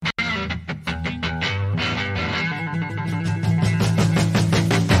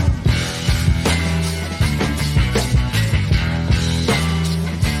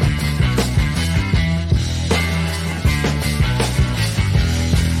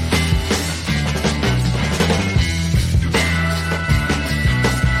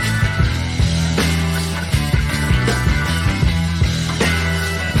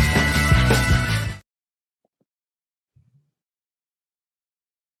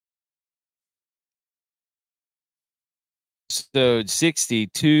episode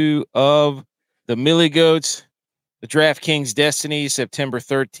 62 of the Millie Goats, the DraftKings Destiny, September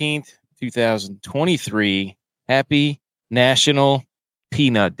 13th, 2023. Happy National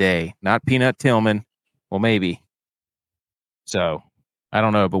Peanut Day. Not Peanut Tillman. Well, maybe. So, I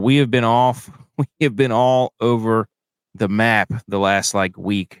don't know, but we have been off. We have been all over the map the last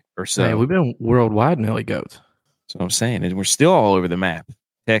week or so. Hey, we've been worldwide Millie Goats. That's what I'm saying. And we're still all over the map.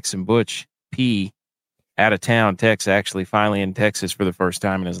 Tex and Butch P out of town. Tex actually finally in Texas for the first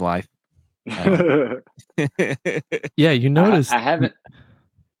time in his life. Yeah, you noticed. I haven't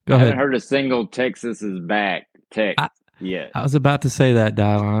heard a single Texas is back text yet. I was about to say that,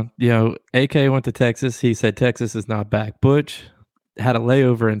 DYLON. You know, AK went to Texas. He said Texas is not back. Butch had a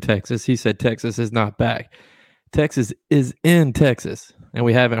layover in Texas. He said Texas is not back. Texas is in Texas, and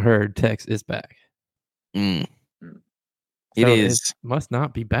we haven't heard Tex is back. It So is. it must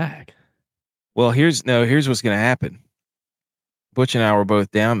not be back. Well, here's what's going to happen. Butch and I were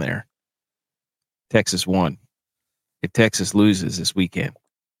both down there. Texas won. If Texas loses this weekend,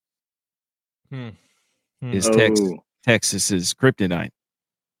 is Texas's kryptonite?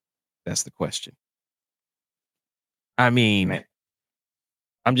 That's the question. I mean,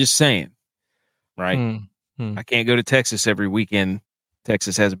 I'm just saying, right? I can't go to Texas every weekend.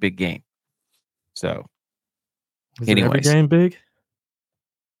 Texas has a big game. So, Every game big?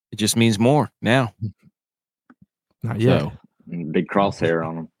 It just means more now. Not yet. So, big crosshair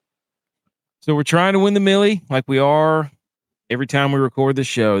on them. So we're trying to win the Millie like we are every time we record the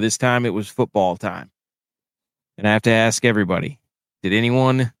show. This time it was football time. And I have to ask everybody, did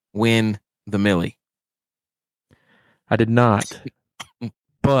anyone win the Millie? I did not.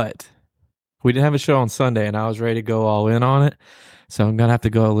 But we didn't have a show on Sunday, and I was ready to go all in on it. So I'm going to have to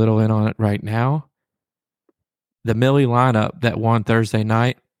go a little in on it right now. The Millie lineup that won Thursday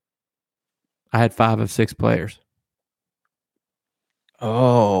night, I had 5 of 6 players.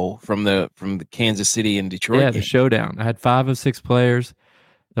 Oh, from the Kansas City and Detroit game. The showdown. I had 5 of 6 players.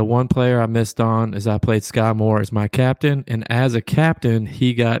 The one player I missed on is I played Sky Moore as my captain, and as a captain,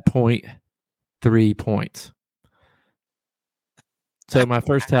 he got 0.3 points. So my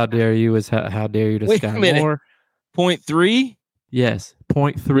first how dare you is how dare you to Sky Moore. 0.3? Yes,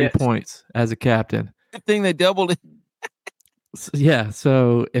 0.3 points as a captain. Good thing they doubled it. Yeah,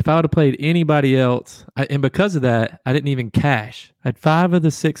 so if I would have played anybody else, and because of that, I didn't even cash. I had 5 of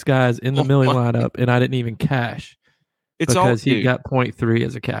the 6 guys in the Millie lineup, and I didn't even cash because he got 0.3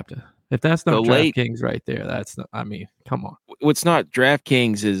 as a captain. If that's not DraftKings right there, that's not, I mean, come on. What's not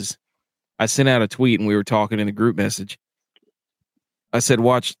DraftKings is I sent out a tweet and we were talking in the group message. I said,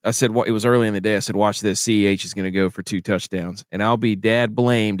 it was early in the day. I said, watch this. CEH is going to go for 2 touchdowns. And I'll be dad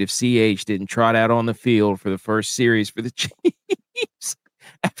blamed if CEH didn't trot out on the field for the first series for the Chiefs.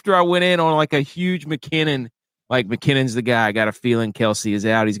 After I went in on a huge McKinnon, McKinnon's the guy. I got a feeling Kelsey is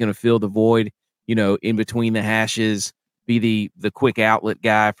out. He's going to fill the void, in between the hashes, be the quick outlet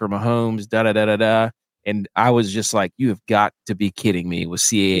guy for Mahomes, da-da-da-da-da. And I was just like, you have got to be kidding me with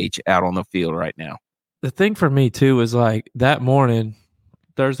CEH out on the field right now. The thing for me, too, is that morning,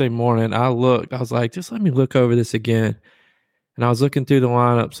 Thursday morning, I was like, just let me look over this again. And I was looking through the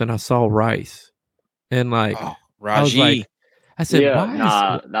lineups and I saw Rice. And Raji. I said,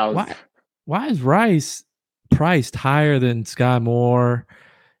 why is Rice priced higher than Sky Moore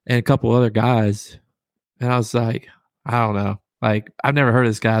and a couple other guys? And I was like, I don't know. I've never heard of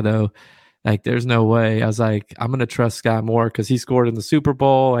this guy though. There's no way. I was like, I'm going to trust Sky Moore because he scored in the Super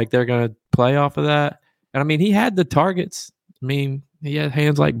Bowl. They're going to play off of that. And I mean, he had the targets. I mean, he had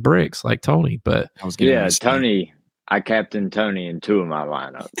hands like bricks, like Tony. But Tony. I captained Tony in 2 of my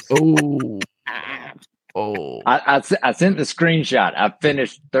lineups. I sent the screenshot. I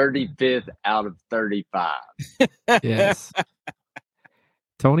finished 35th out of 35. Yes.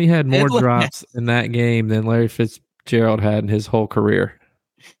 Tony had more drops in that game than Larry Fitzgerald had in his whole career.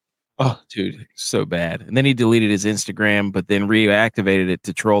 Oh, dude, so bad. And then he deleted his Instagram, but then reactivated it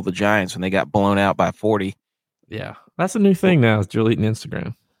to troll the Giants when they got blown out by 40. Yeah, that's a new thing now, is deleting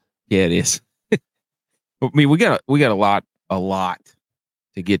Instagram. Yeah, it is. I mean, we got a lot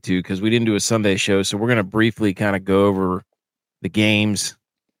to get to because we didn't do a Sunday show, so we're going to briefly kind of go over the games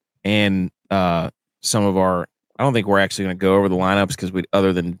and some of our. I don't think we're actually going to go over the lineups because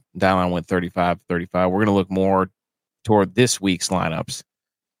other than DYLON went 35-35, we're going to look more toward this week's lineups.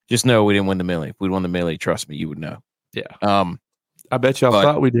 Just know we didn't win the Millie. If we'd won the Millie, trust me, you would know. Yeah. I bet y'all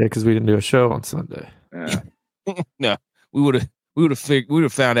thought we did because we didn't do a show on Sunday. No, we would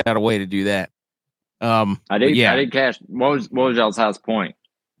have found out a way to do that. I did cash. What was y'all's highest point?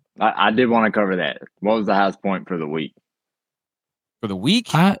 I did want to cover that. What was the highest point for the week? For the week?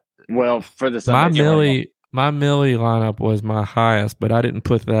 For the Sunday. My Millie lineup was my highest, but I didn't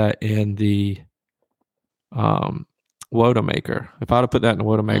put that in the Wodamaker. If I'd have put that in the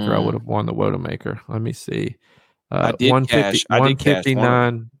Wodamaker, I would have won the Wodamaker. Let me see. I did cash.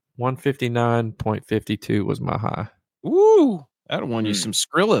 159.52 was my high. Ooh, that'll won you some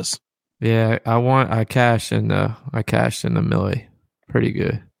Skrillas. Yeah, I cashed in the Millie. Pretty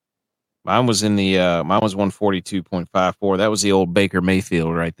good. Mine was 142.54. That was the old Baker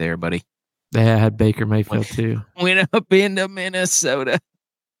Mayfield right there, buddy. Yeah, I had Baker Mayfield too. Went up into Minnesota.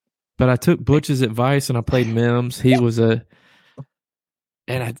 But I took Butch's advice and I played Mims. He was I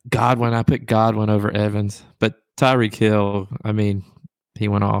picked Godwin over Evans. But Tyreek Hill, I mean, he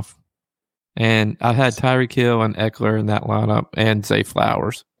went off. And I had Tyreek Hill and Eckler in that lineup and Zay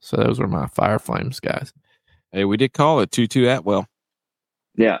Flowers. So those were my Fire Flames guys. Hey, we did call it 2-2 Atwell.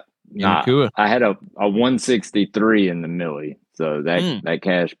 Yeah. I had a 163 in the Millie. So that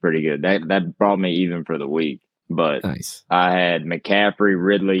cashed pretty good. That brought me even for the week. But nice. I had McCaffrey,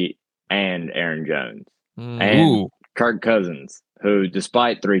 Ridley, and Aaron Jones. And Kirk Cousins, who,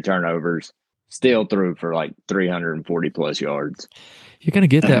 despite 3 turnovers, still threw for like 340 plus yards. You're going to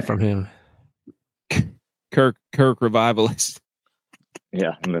get that from him. Kirk revivalist.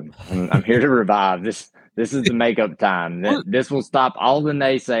 Yeah, I'm here to revive. This is the makeup time. This will stop all the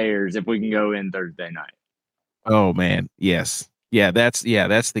naysayers if we can go in Thursday night. Oh man, yes. Yeah, that's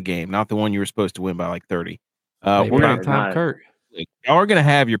the game, not the one you were supposed to win by like 30. We're going to Kirk. Y'all are going to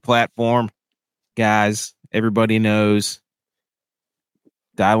have your platform, guys. Everybody knows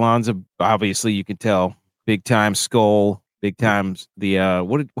DYLON's obviously, you can tell, big time skull, big times the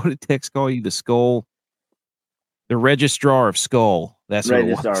what did Tex call you? The skull, the registrar of skull. That's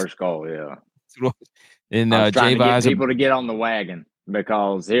registrar what it of skull. Yeah. And trying to get people to get on the wagon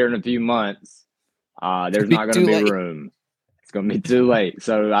because here in a few months, there's not going to be room. It's going to be too late.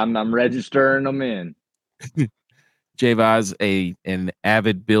 So I'm registering them in. J-Vaz, an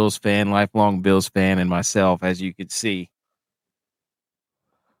avid Bills fan, lifelong Bills fan, and myself, as you could see.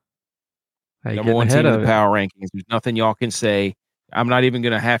 Number one team in the power rankings. There's nothing y'all can say. I'm not even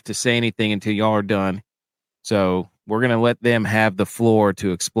going to have to say anything until y'all are done. So we're going to let them have the floor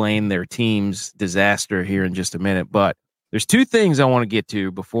to explain their team's disaster here in just a minute. But there's 2 things I want to get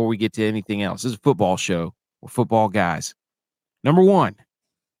to before we get to anything else. This is a football show. We're football guys. Number 1,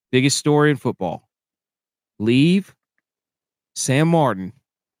 biggest story in football. Leave Sam Martin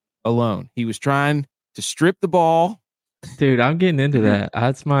alone. He was trying to strip the ball. Dude, I'm getting into that.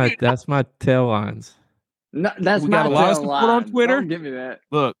 That's my tail lines. No, that's we got a lot of support on Twitter. Don't give me that.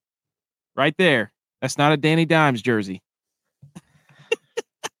 Look, right there. That's not a Danny Dimes jersey.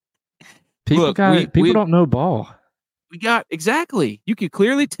 People don't know ball. We got exactly. You could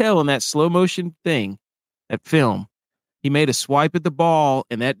clearly tell in that slow motion thing, that film. He made a swipe at the ball,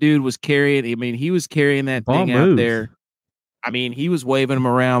 and that dude was carrying. I mean, he was carrying that thing out there. I mean, he was waving him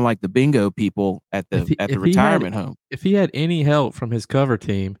around like the bingo people at the retirement home. If he had any help from his cover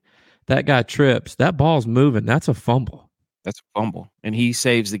team, that guy trips. That ball's moving. That's a fumble. And he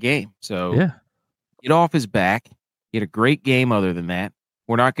saves the game. So yeah, get off his back. He had a great game. Other than that,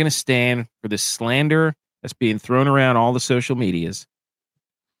 we're not going to stand for the slander that's being thrown around all the social medias.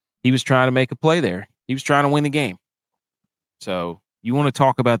 He was trying to make a play there. He was trying to win the game. So you want to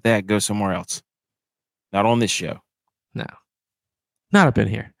talk about that? Go somewhere else. Not on this show. No. Not up in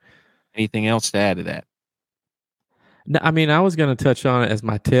here. Anything else to add to that? No, I mean, I was going to touch on it as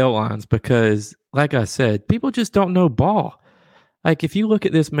my tail lines because, like I said, people just don't know ball. Like, if you look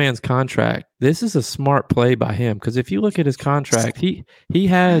at this man's contract, this is a smart play by him because if you look at his contract, he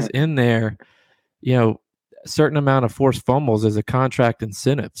has in there, a certain amount of forced fumbles as a contract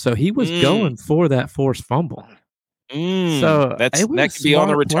incentive. So he was going for that forced fumble. So that could be on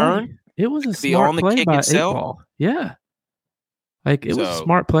the return. Play. It was a smart play by 8-ball. Yeah. Like it was a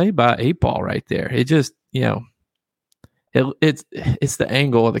smart play by 8-ball right there. It just, it's the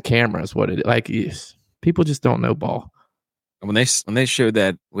angle of the camera is what it like. People just don't know ball. And when they showed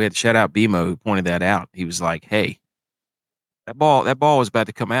that, we had to shout out BMO who pointed that out. He was like, "Hey, that ball was about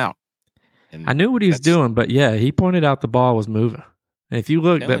to come out." And I knew what he was doing, but yeah, he pointed out the ball was moving. And if you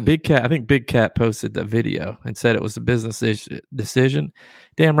look, that Big Cat, I think Big Cat posted the video and said it was a business decision.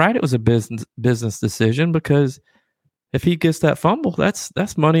 Damn right, it was a business decision because if he gets that fumble,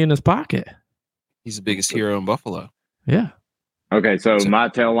 that's money in his pocket. He's the biggest hero in Buffalo. Yeah. Okay, so my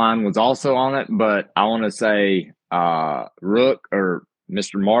tail line was also on it, but I want to say, Rook or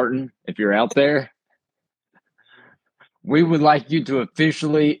Mr. Martin, if you're out there, we would like you to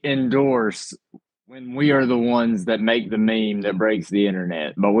officially endorse when we are the ones that make the meme that breaks the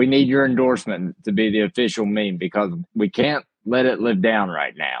internet. But we need your endorsement to be the official meme because we can't let it live down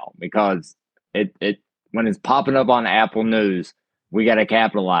right now because when it's popping up on Apple News, we got to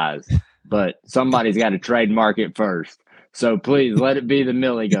capitalize. But somebody's got to trademark it first. So please let it be the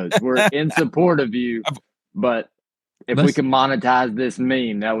Millie Goats. We're in support of you, but if we can monetize this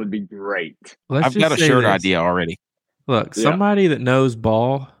meme, that would be great. I've got a shirt idea already. Look, somebody that knows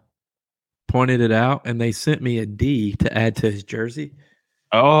ball pointed it out, and they sent me a D to add to his jersey.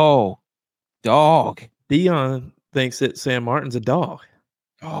 Oh, dog. Dion thinks that Sam Martin's a dog.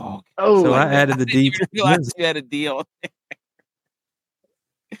 Oh, so I added the D. You had a D on there.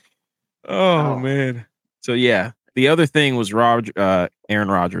 Oh, man. So, yeah. The other thing was Aaron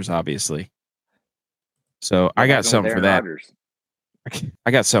Rodgers, obviously. So I got something for that.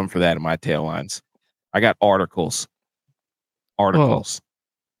 I got something for that in my tail lines. I got articles. Well,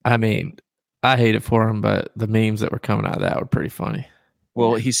 I mean, I hate it for him, but the memes that were coming out of that were pretty funny.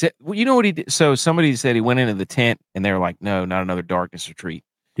 Well, he said, well, you know what he did? So somebody said he went into the tent and they were like, no, not another darkness retreat.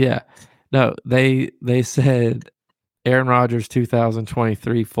 Yeah. No, they said Aaron Rodgers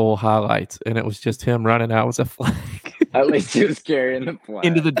 2023 full highlights, and it was just him running out with a flag. At least he was carrying the flag.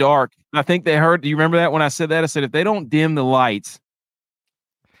 Into the dark. I think they heard. Do you remember that when I said that? I said, if they don't dim the lights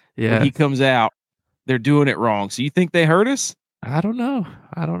when he comes out, they're doing it wrong. So you think they heard us? I don't know.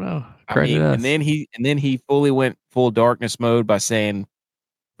 And then he fully went full darkness mode by saying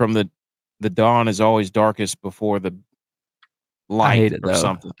from the dawn is always darkest before the light. I hate it, or though.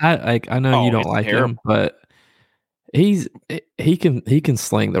 something. I know you don't like him, but he can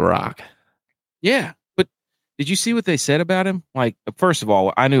sling the rock. Yeah. But did you see what they said about him? Like, first of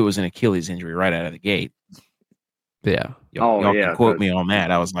all, I knew it was an Achilles injury right out of the gate. Yeah. Y'all can quote me on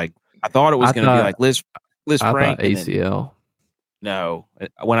that. I was like, I thought it was going to be like Liz Frank. ACL. No.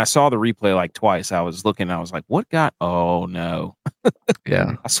 When I saw the replay like twice, I was looking, I was like, what got? Oh, no.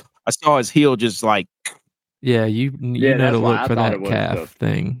 Yeah. I saw his heel just like. Yeah, you know to look for that calf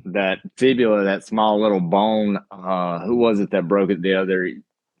thing. That fibula, that small little bone. Who was it that broke it the other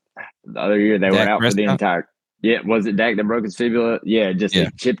year? They were out for the entire. Yeah, was it Dak that broke his fibula? Yeah,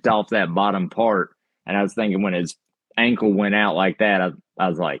 it chipped off that bottom part. And I was thinking when his ankle went out like that, I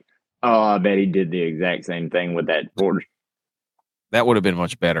was like, oh, I bet he did the exact same thing with that quarter. That would have been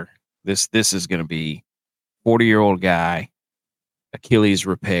much better. This is going to be 40-year-old guy, Achilles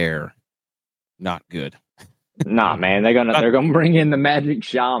repair, not good. Nah, man, they're gonna bring in the Magic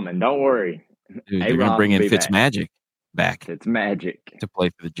Shaman. Don't worry, dude, they're gonna bring in Fitzmagic back. Fitzmagic to play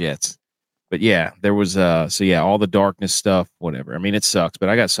for the Jets. But yeah, there was all the darkness stuff, whatever. I mean, it sucks, but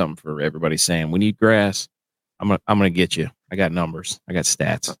I got something for everybody saying we need grass. I'm gonna get you. I got numbers. I got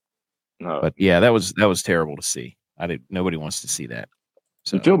stats. But yeah, that was terrible to see. Nobody wants to see that.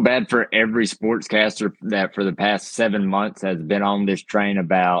 So I feel bad for every sportscaster that for the past 7 months has been on this train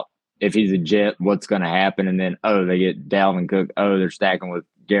about if he's a Jet, what's going to happen? And then, they get Dalvin Cook. Oh, they're stacking with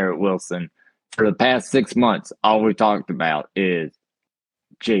Garrett Wilson. For the past 6 months, all we talked about is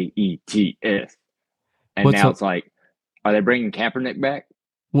JETS. And now it's like, are they bringing Kaepernick back?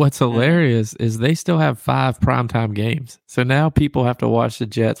 What's hilarious is they still have 5 primetime games. So now people have to watch the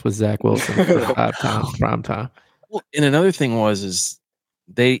Jets with Zach Wilson for 5 times primetime. Well, and another thing is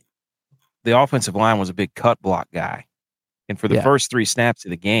the offensive line was a big cut block guy. And for the first 3 snaps of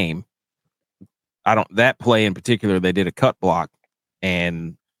the game, that play in particular, they did a cut block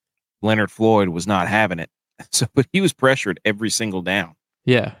and Leonard Floyd was not having it. So, but he was pressured every single down.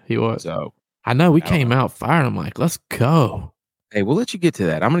 Yeah, he was. So I know we came out firing. I'm like, let's go. Hey, we'll let you get to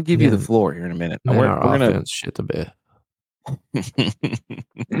that. I'm going to give you the floor here in a minute. Man, we're going to shit the bed.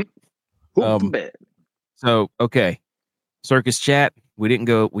 So, okay. Circus Chat. We didn't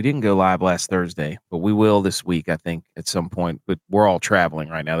go live last Thursday, but we will this week, I think, at some point. But we're all traveling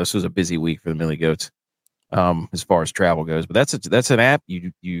right now. This was a busy week for the Millie Goats, as far as travel goes. But that's an app.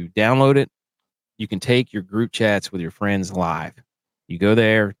 You download it. You can take your group chats with your friends live. You go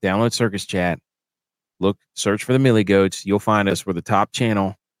there, download Circus Chat, search for the Millie Goats. You'll find us. We're the top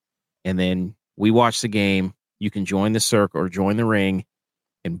channel, and then we watch the game. You can join the circle or join the ring,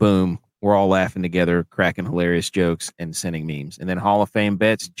 and boom. We're all laughing together, cracking hilarious jokes, and sending memes. And then Hall of Fame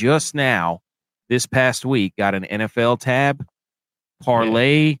Bets just now, this past week, got an NFL tab.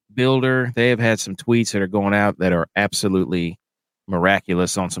 Parlay Builder. They have had some tweets that are going out that are absolutely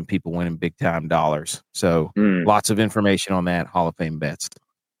miraculous on some people winning big-time dollars. So lots of information on that, Hall of Fame Bets.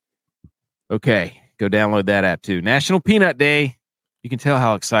 Okay, go download that app too. National Peanut Day. You can tell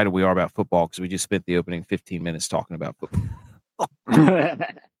how excited we are about football because we just spent the opening 15 minutes talking about football.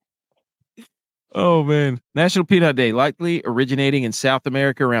 Oh, man. National Peanut Day, likely originating in South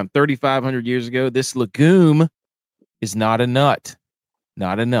America around 3,500 years ago. This legume is not a nut.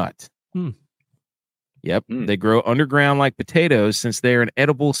 Not a nut. Yep. They grow underground like potatoes since they're an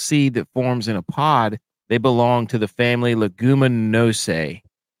edible seed that forms in a pod They belong to the family Leguminosae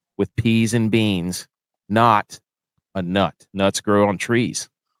with peas and beans, not a nut. Nuts grow on trees.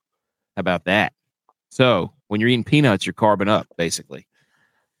 How about that? So when you're eating peanuts, you're carbing up, basically.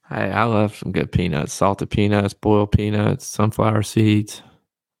 Hey, I love some good peanuts. Salted peanuts, boiled peanuts, sunflower seeds.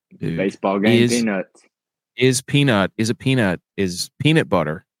 Dude, baseball game peanuts. Is peanut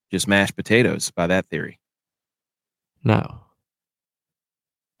butter just mashed potatoes by that theory? No.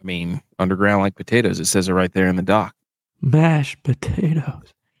 I mean, underground like potatoes. It says it right there in the doc. Mashed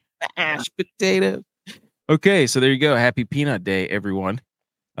potatoes. Mashed potatoes. Okay, so there you go. Happy Peanut Day, everyone.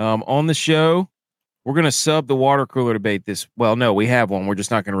 On the show, we're going to sub the water cooler debate well, no, we have one. We're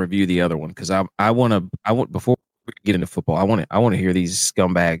just not going to review the other one because I want before we get into football, I want to hear these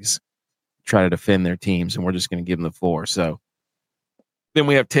scumbags try to defend their teams, and we're just going to give them the floor. So then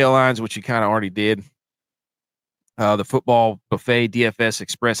we have tail lines, which you kind of already did. The football buffet DFS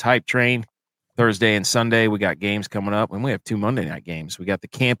Express hype train Thursday and Sunday. We got games coming up, and we have 2 Monday night games. We got the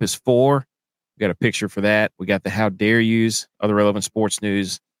Campus 4. We got a picture for that. We got the How Dare Yous, other relevant sports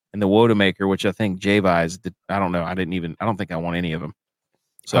news, and the Wodamaker, which I think J-Vise did. I don't know. I don't think I want any of them.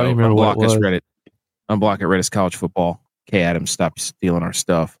 So unblock us Reddit. Unblock at Reddit's College Football. K. Adams, stop stealing our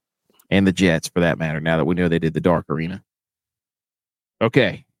stuff. And the Jets, for that matter, now that we know they did the Dark Arena.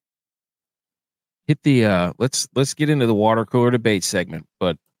 Okay. Hit the let's get into the water cooler debate segment.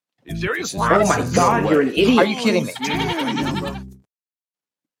 But serious? Oh my God, you're an idiot. Are you kidding me?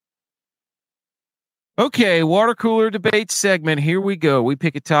 Okay, water cooler debate segment. Here we go. We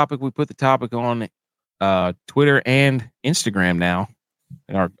pick a topic. We put the topic on Twitter and Instagram now.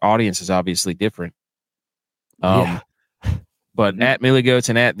 And our audience is obviously different. But at Millie Goats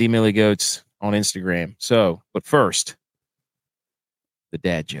and at the Millie Goats on Instagram. So, but first, the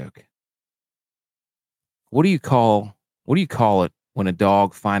dad joke. What do you call it when a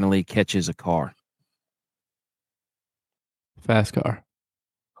dog finally catches a car? Fast car.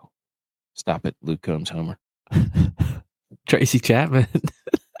 Stop it, Luke Combs Homer. Tracy Chapman.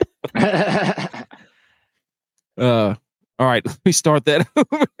 All right, let me start that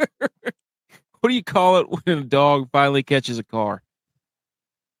over. What do you call it when a dog finally catches a car?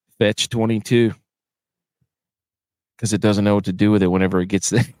 Fetch 22. Because it doesn't know what to do with it whenever it gets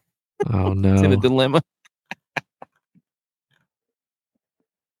there. Oh, no. It's in a dilemma.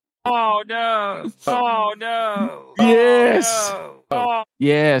 Oh, no. Oh, no. Yes. Oh, no. Oh.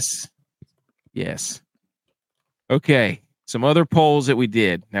 Yes. Yes. Okay. Some other polls that we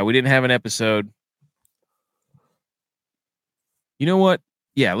did. Now, we didn't have an episode. You know what?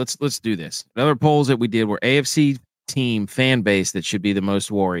 Yeah, let's do this. Another polls that we did were AFC team fan base that should be the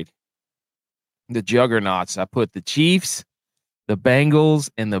most worried. The juggernauts. I put the Chiefs, the Bengals,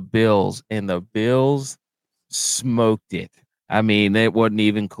 and the Bills. And the Bills smoked it. I mean, it wasn't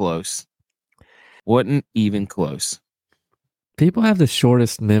even close. Wasn't even close. People have the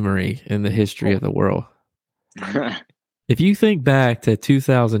shortest memory in the history of the world. If you think back to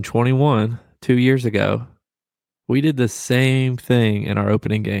 2021, 2 years ago, we did the same thing in our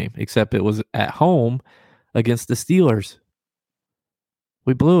opening game, except it was at home against the Steelers.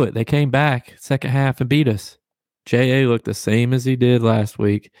 We blew it. They came back second half and beat us. J.A. looked the same as he did last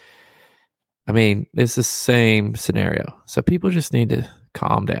week. I mean, it's the same scenario. So people just need to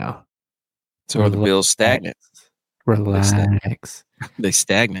calm down. So are the Bills stagnant? Relax. They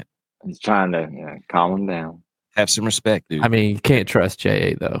stagnant. He's trying to calm them down. Have some respect, dude. I mean, you can't trust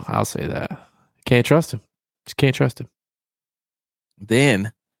J.A. though. I'll say that. Can't trust him. Just can't trust him.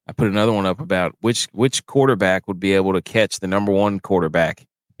 Then I put another one up about which quarterback would be able to catch the number one quarterback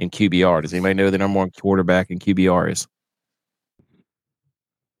in QBR. Does anybody know who the number one quarterback in QBR is?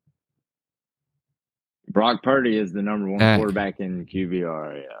 Brock Purdy is the number one quarterback in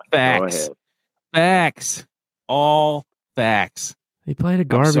QBR. Yeah. Facts. Go ahead. Facts. All facts. He played a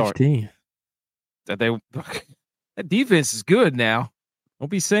garbage team. That defense is good now.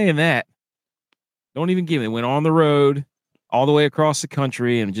 Don't be saying that. Don't even give it. They went on the road all the way across the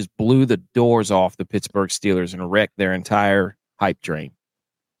country and just blew the doors off the Pittsburgh Steelers and wrecked their entire hype train.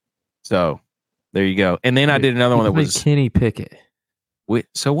 So there you go. And then I did another one that was Kenny Pickett.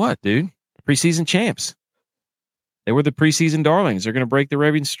 So what, dude? Preseason champs. They were the preseason darlings. They're going to break the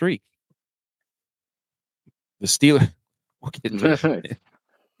Ravens streak. The Steelers. I'm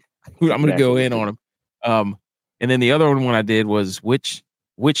going to go in on them. And then the other one I did was which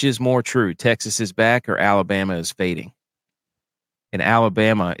is more true? Texas is back or Alabama is fading? And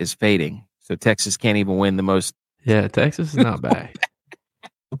Alabama is fading. So Texas can't even win the most. Yeah, Texas is not back.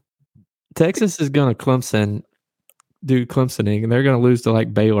 Texas is going to do Clemsoning, and they're going to lose to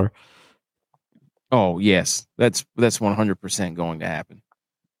like Baylor. Oh, yes. That's 100% going to happen.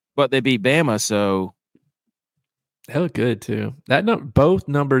 But they beat Bama, so They look good too. Both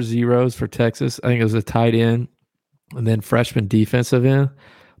number zeros for Texas. I think it was a tight end and then freshman defensive end.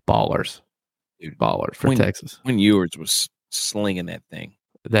 Ballers. Dude, ballers for Texas. When Ewers was slinging that thing.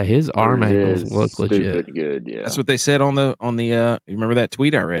 That his arm angles look legit. Good, yeah. That's what they said on the you remember that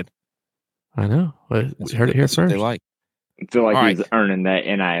tweet I read? I know. But we heard it here first. What they like. I feel like he's earning that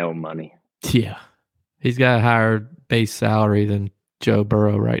NIL money. Yeah. He's got a higher base salary than Joe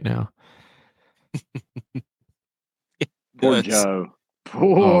Burrow right now. Poor Joe.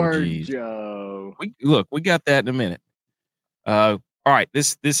 Poor Joe. We got that in a minute. All right,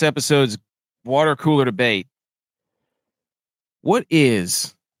 this episode's water cooler debate. What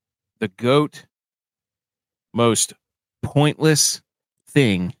is the GOAT most pointless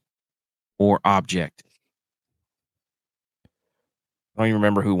thing or object? I don't even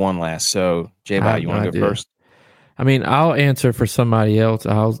remember who won last. So, J-Bot, you want to go first? I mean, I'll answer for somebody else.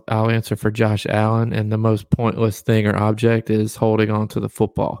 I'll answer for Josh Allen, and the most pointless thing or object is holding on to the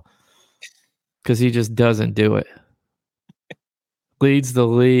football because he just doesn't do it. Leads the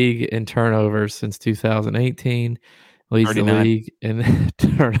league in turnovers since 2018. Leads 39. The league in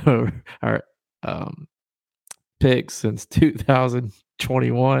turnover or picks since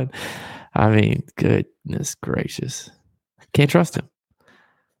 2021. I mean, goodness gracious, can't trust him.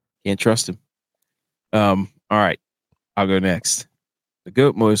 All right, I'll go next. The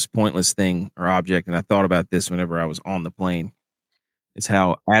GOAT most pointless thing or object, and I thought about this whenever I was on the plane, is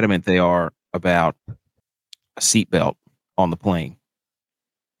how adamant they are about a seatbelt on the plane.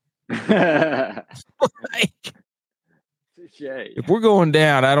 Like, if we're going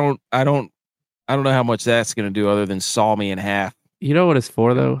down, I don't know how much that's going to do other than saw me in half. You know what it's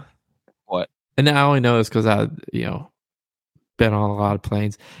for though? What? And I only know this because I, been on a lot of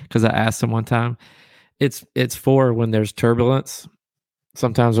planes. Because I asked him one time. It's for when there's turbulence.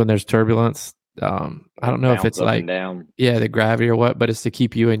 Sometimes when there's turbulence, I don't know if it's like the gravity or what, but it's to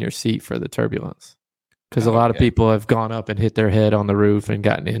keep you in your seat for the turbulence. Because a lot of people have gone up and hit their head on the roof and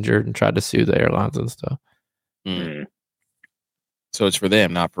gotten injured and tried to sue the airlines and stuff. Mm. So it's for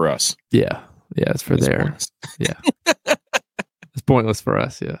them, not for us. Yeah. Yeah, it's for theirs. Yeah. It's pointless for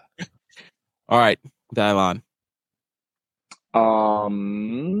us, yeah. All right, DYLON.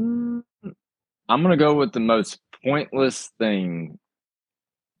 I'm going to go with the most pointless thing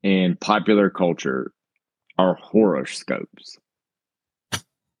in popular culture are horoscopes.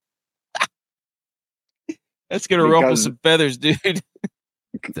 That's going to ruffle some feathers, dude.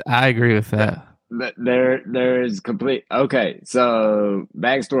 I agree with that. There is complete. Okay, so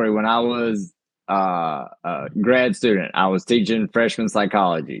backstory: when I was a grad student, I was teaching freshman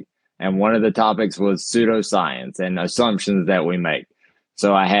psychology, and one of the topics was pseudoscience and assumptions that we make.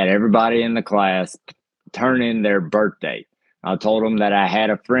 So I had everybody in the class turn in their birthday. I told them that I had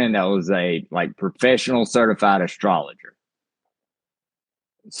a friend that was a professional certified astrologer.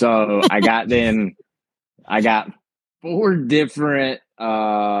 So I got them. I got 4 different.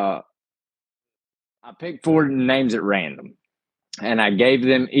 I picked 4 names at random, and I gave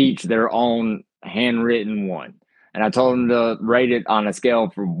them each their own handwritten one. And I told them to rate it on a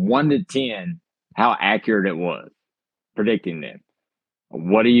scale from 1 to 10, how accurate it was predicting them.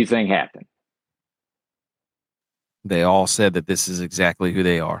 What do you think happened? They all said that this is exactly who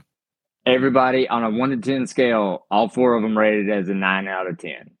they are. Everybody on a 1 to 10 scale, all 4 of them rated it as a 9 out of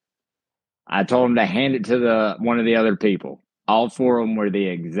 10. I told them to hand it to one of the other people. All 4 of them were the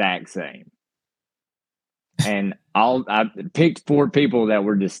exact same. And I picked 4 people that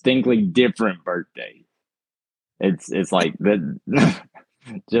were distinctly different birthdays. It's like that.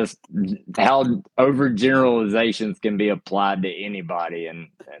 Just how overgeneralizations can be applied to anybody, and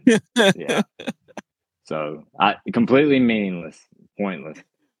yeah. So completely meaningless, pointless.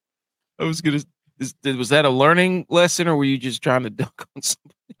 I was gonna. Was that a learning lesson, or were you just trying to dunk on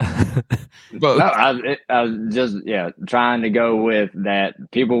somebody? No, I was just trying to go with that.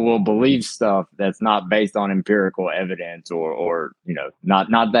 People will believe stuff that's not based on empirical evidence, or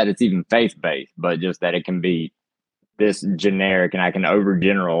not that it's even faith based, but just that it can be this generic, and I can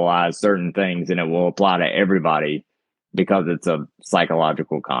overgeneralize certain things, and it will apply to everybody because it's a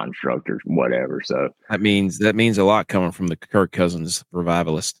psychological construct or whatever. So that means a lot coming from the Kirk Cousins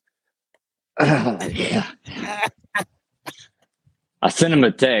revivalist. Yeah. I sent him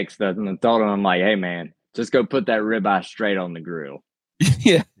a text and told him, I'm like, hey man, just go put that ribeye straight on the grill.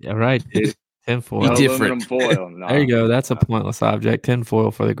 Yeah, right. Dude. Tinfoil. Be different. Foil. No, there you go. That's a pointless object.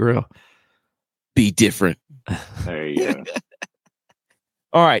 Tinfoil for the grill. Be different. There you go.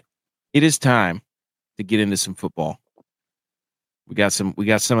 All right. It is time to get into some football. We got some of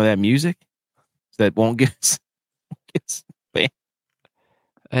that music that won't get us banned.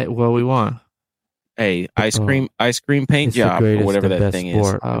 Well, we won. Hey, ice cream paint it's job the or whatever the that best thing is.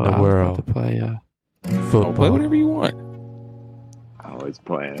 sport in the world to play football. Play whatever you want. Always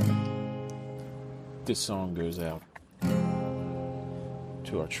playing. This song goes out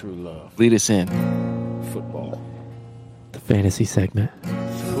to our true love. Lead us in. Football. The fantasy segment.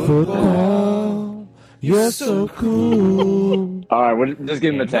 Football, you're so cool. All right, just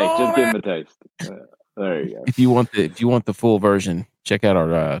give him a taste. Just give him a taste. There you go. If you want the full version, check out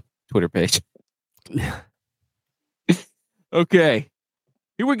our Twitter page. Okay,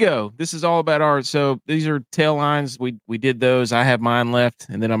 here we go. This is all about ours. So these are tail lines. We did those. I have mine left,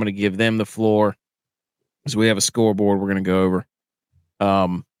 and then I'm going to give them the floor. So we have a scoreboard we're going to go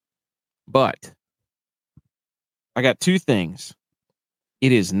over. But I got two things.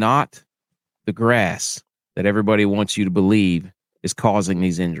 It is not the grass that everybody wants you to believe is causing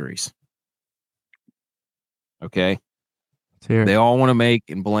these injuries. Okay? They all want to make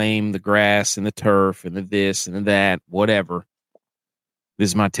and blame the grass and the turf and the this and the that, whatever. This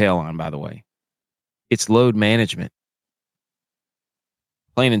is my tail line, by the way. It's load management.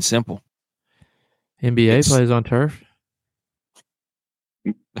 Plain and simple. NBA plays on turf.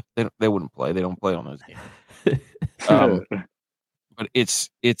 They wouldn't play. They don't play on those games. But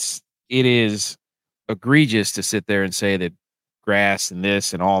it is egregious to sit there and say that grass and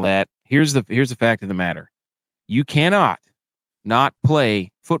this and all that. Here's the fact of the matter. You cannot not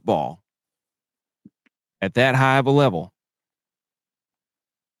play football at that high of a level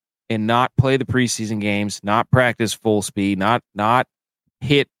and not play the preseason games, not practice full speed, not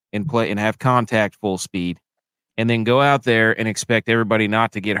hit and play and have contact full speed, and then go out there and expect everybody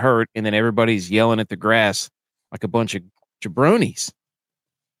not to get hurt, and then everybody's yelling at the grass like a bunch of jabronis.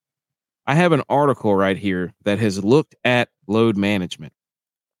 I have an article right here that has looked at load management.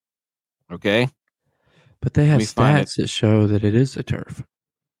 Okay? But they have stats that show that it is a turf.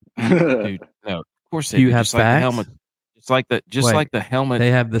 Dude, no, of course they do. You have just facts? Like the helmet. They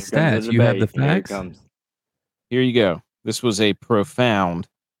have the stats. You have the facts? Here you go. This was a profound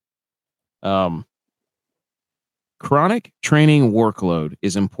chronic training workload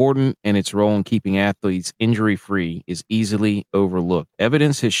is important, and its role in keeping athletes injury-free is easily overlooked.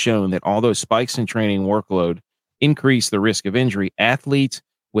 Evidence has shown that although spikes in training workload increase the risk of injury, athletes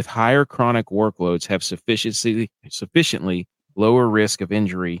with higher chronic workloads have sufficiently lower risk of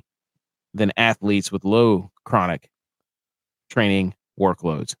injury than athletes with low chronic training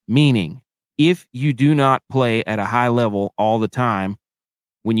workloads. Meaning, if you do not play at a high level all the time,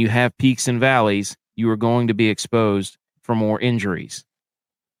 when you have peaks and valleys, you are going to be exposed for more injuries.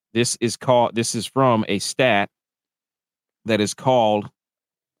 This is from a stat that is called,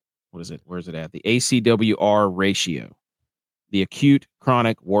 what is it? Where is it at? The ACWR ratio, the acute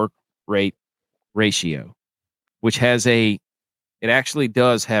chronic work rate ratio, which has it actually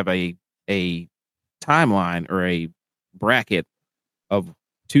does have a timeline or a bracket of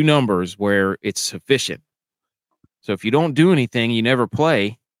two numbers where it's sufficient. So if you don't do anything, you never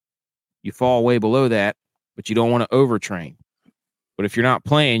play, you fall way below that, but you don't want to overtrain. But if you're not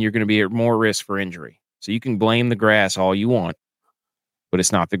playing, you're going to be at more risk for injury. So you can blame the grass all you want, but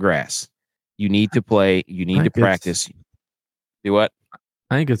it's not the grass. You need to play. You need to practice. Do what?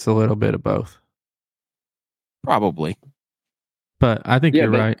 I think it's a little bit of both. Probably. But I think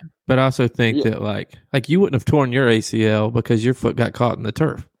you're right. But I also think that like you wouldn't have torn your ACL because your foot got caught in the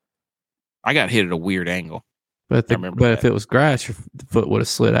turf. I got hit at a weird angle. But if it was grass, your foot would have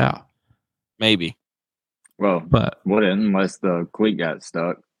slid out. Maybe. Well, wouldn't unless the cleat got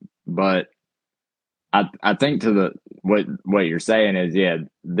stuck. But I think to what you're saying is,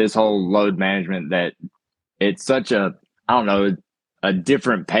 this whole load management, that it's such a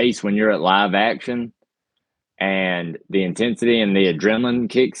different pace when you're at live action, and the intensity and the adrenaline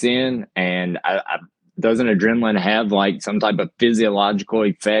kicks in. And doesn't adrenaline have like some type of physiological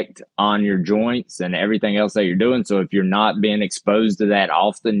effect on your joints and everything else that you're doing? So if you're not being exposed to that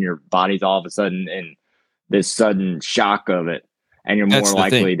often, your body's all of a sudden in this sudden shock of it, and you're more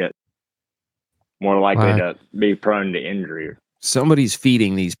likely to be prone to injury. Somebody's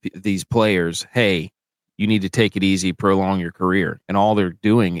feeding these players, hey, you need to take it easy, prolong your career. And all they're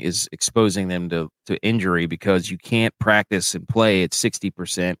doing is exposing them to injury, because you can't practice and play at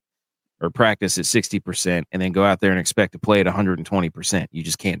 60% or practice at 60% and then go out there and expect to play at 120%. You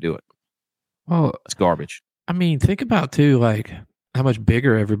just can't do it. Well, it's garbage. I mean, think about too, like how much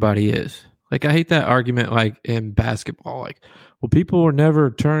bigger everybody is. Like, I hate that argument, like in basketball, like, well, people were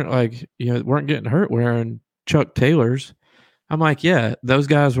never weren't getting hurt wearing Chuck Taylors. I'm like, yeah, those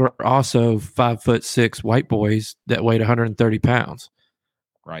guys were also 5'6" white boys that weighed 130 pounds.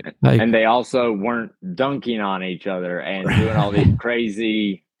 Right. And they also weren't dunking on each other and doing all these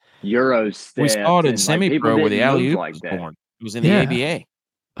crazy Euro steps. We saw it in semi-pro where the alley-oop like was that. born. It was in the ABA.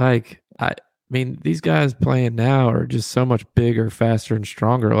 Like, I mean, these guys playing now are just so much bigger, faster, and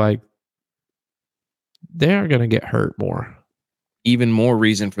stronger. Like, they're going to get hurt more. Even more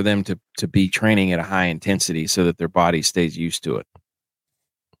reason for them to be training at a high intensity so that their body stays used to it.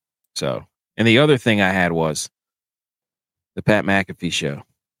 So, and the other thing I had was the Pat McAfee show.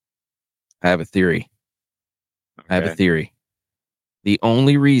 I have a theory. The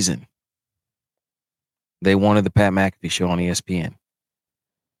only reason they wanted the Pat McAfee show on ESPN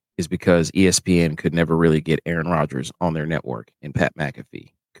is because ESPN could never really get Aaron Rodgers on their network, and Pat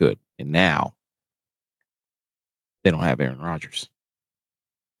McAfee could. And now they don't have Aaron Rodgers.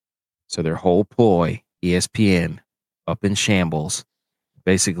 So their whole ploy, ESPN, up in shambles.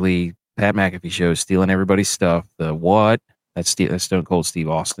 Basically, Pat McAfee show stealing everybody's stuff. The what? That's Stone Cold Steve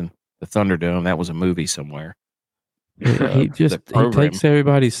Austin. The Thunderdome, that was a movie somewhere. He takes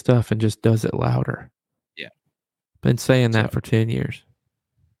everybody's stuff and just does it louder. Yeah. Been saying that for 10 years.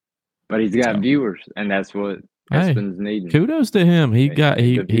 But he's got viewers, and that's what Espen's needing. Kudos to him. He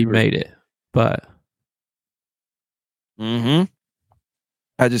made it. But I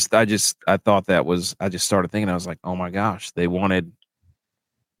thought that was, I just started thinking, I was like, oh my gosh, they wanted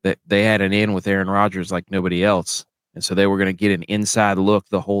that, they had an in with Aaron Rodgers like nobody else. And so they were going to get an inside look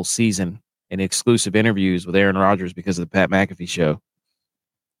the whole season and exclusive interviews with Aaron Rodgers because of the Pat McAfee show.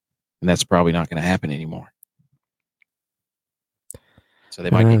 And that's probably not going to happen anymore. So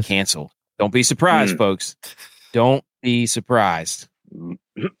they might get canceled. Don't be surprised, folks. Don't be surprised.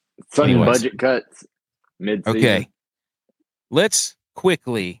 Sudden budget cuts mid-season. Okay. Let's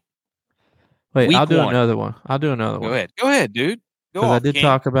quickly. Wait, I'll do another one. Go ahead, dude. Go off, I did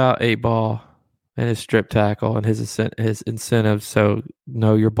talk about 8-ball and his strip tackle and his incentives. So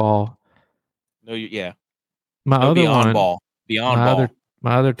know your ball. My other one. Beyond ball.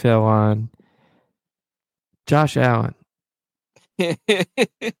 My other tail line. Josh Allen.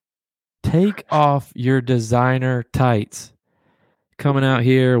 Take off your designer tights. Coming out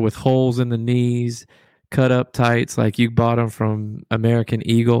here with holes in the knees, cut up tights like you bought them from American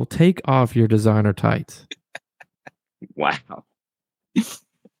Eagle. Take off your designer tights. Wow.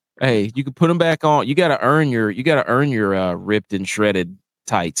 Hey, you can put them back on. You got to earn your ripped and shredded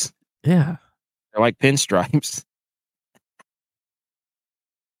tights. Yeah. They're like pinstripes.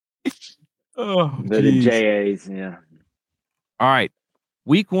 They're the JAs, yeah. All right.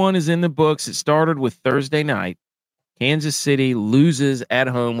 Week 1 is in the books. It started with Thursday night. Kansas City loses at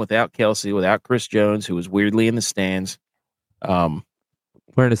home without Kelsey, without Chris Jones, who was weirdly in the stands. Wearing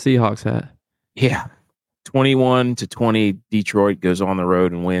a Seahawks hat. Yeah. 21-20, Detroit goes on the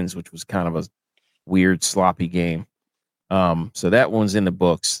road and wins, which was kind of a weird, sloppy game. So that one's in the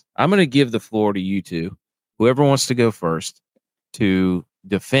books. I'm going to give the floor to you two, whoever wants to go first, to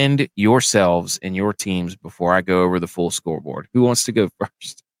defend yourselves and your teams before I go over the full scoreboard. Who wants to go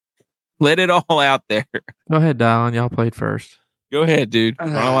first? Let it all out there. Go ahead, Dylan. Y'all played first. Go ahead, dude.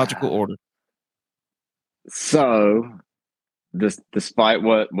 Chronological order. So, despite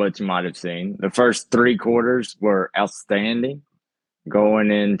what you might have seen, the first 3 quarters were outstanding. Going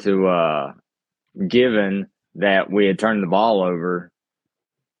into given that we had turned the ball over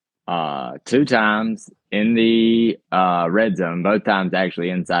 2 times in the red zone, both times actually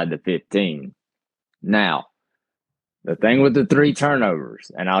inside the 15. Now, the thing with the 3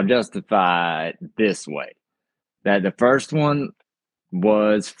 turnovers, and I'll justify it this way, that the first one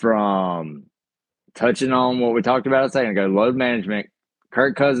was from touching on what we talked about a second ago, load management.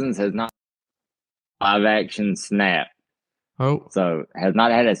 Kirk Cousins has not live action snap. Oh, so has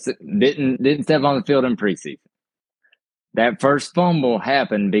not had didn't step on the field in preseason. That first fumble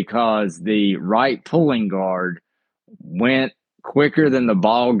happened because the right pulling guard went quicker than the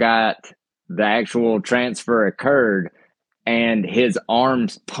ball got, the actual transfer occurred, and his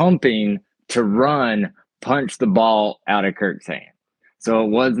arms pumping to run punched the ball out of Kirk's hand. So it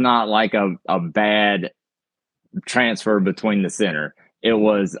was not like a bad transfer between the center. It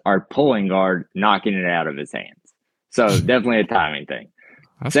was our pulling guard knocking it out of his hands. So definitely a timing thing.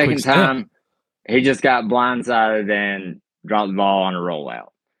 That's Second time, he just got blindsided and dropped the ball on a rollout.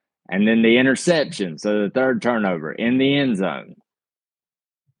 And then the interception, so the third turnover in the end zone.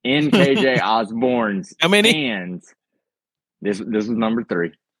 In KJ Osborne's hands. This was number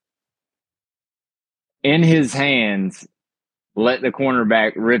 3. In his hands, let the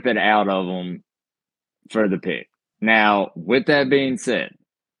cornerback rip it out of him for the pick. Now, with that being said,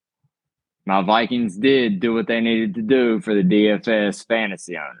 my Vikings did do what they needed to do for the DFS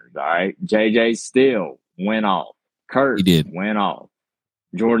fantasy owners, all right? JJ Steele went off. Kurt went off.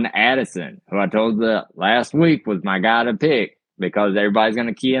 Jordan Addison, who I told you last week was my guy to pick, because everybody's going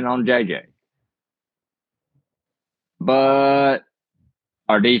to key in on JJ. But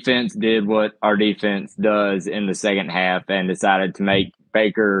our defense did what our defense does in the second half and decided to make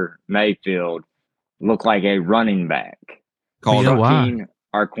Baker Mayfield look like a running back. You know why?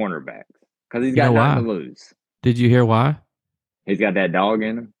 Our cornerbacks. Because he's got nothing to lose. Did you hear why? He's got that dog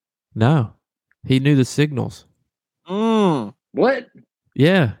in him? No. He knew the signals. What?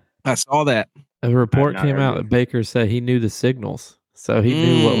 Yeah. I saw that. A report came out that Baker said he knew the signals. So he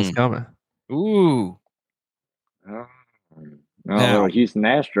knew what was coming. Ooh. A little Houston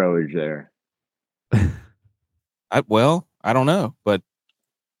Astros there. I don't know. But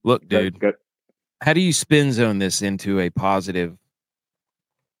look, dude, how do you spin zone this into a positive?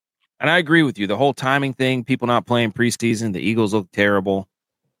 And I agree with you. The whole timing thing, people not playing preseason, the Eagles look terrible.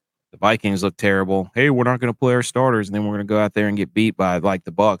 The Vikings look terrible. Hey, we're not going to play our starters, and then we're going to go out there and get beat by like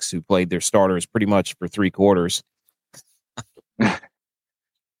the Bucks, who played their starters pretty much for 3 quarters.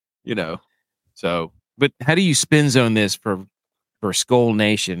 So, but how do you spin zone this for Skull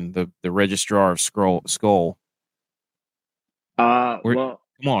Nation, the registrar of Skull? Come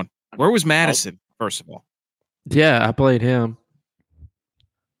on. Where was Madison, first of all? Yeah, I played him.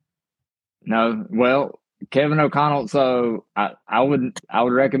 No, well, Kevin O'Connell. So I would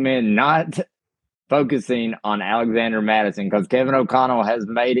recommend not focusing on Alexander Madison, because Kevin O'Connell has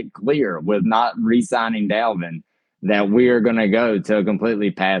made it clear with not re-signing Dalvin that we are going to go to a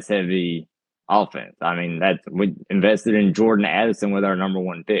completely pass-heavy offense. I mean, we invested in Jordan Addison with our number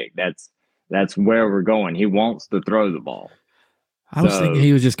 1 pick. That's where we're going. He wants to throw the ball. I was thinking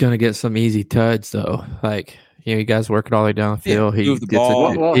he was just going to get some easy tuds, though. Like, you guys working all the way down the field. He gets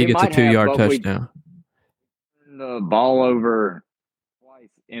a 2-yard touchdown. The ball over twice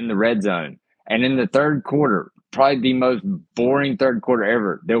in the red zone. And in the third quarter, probably the most boring third quarter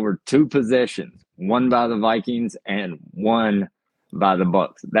ever, there were 2 possessions, one by the Vikings and one by the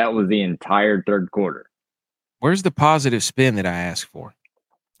Bucks. That was the entire third quarter. Where's the positive spin that I asked for?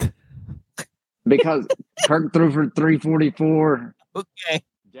 Because Kirk threw for 344. Okay.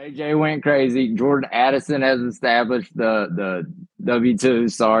 JJ went crazy. Jordan Addison has established the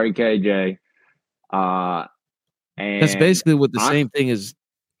W2. Sorry, KJ. And that's basically what the same thing as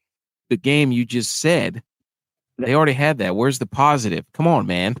the game you just said. They already had that. Where's the positive? Come on,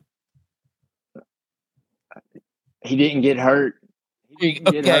 man. He didn't get hurt. He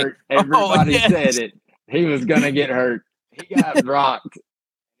didn't get hurt. Everybody said it. He was going to get hurt. He got rocked.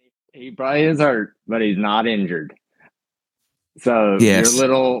 He probably is hurt, but he's not injured. So your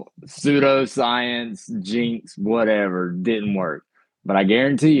little pseudoscience, jinx, whatever, didn't work. But I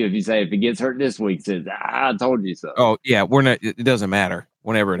guarantee you, if he gets hurt this week, says, I told you so. Oh, yeah, we're not. It doesn't matter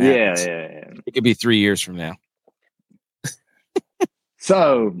whenever it happens. Yeah. It could be 3 years from now.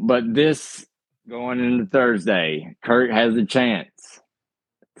 So, but this going into Thursday, Kurt has a chance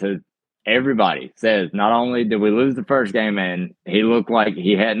to. Everybody says not only did we lose the first game and he looked like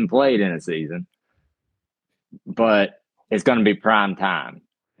he hadn't played in a season, but it's going to be prime time,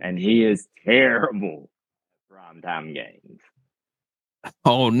 and he is terrible at prime time games.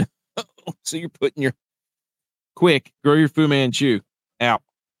 Oh no! So you're putting your grow your Fu Manchu out.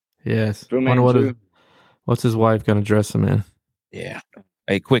 Yes. What's his wife going to dress him in? Yeah.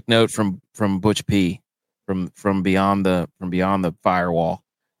 A quick note from Butch P. from beyond the firewall.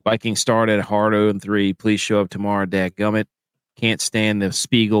 Vikings started hard 0-3. Please show up tomorrow, dadgummit. Can't stand the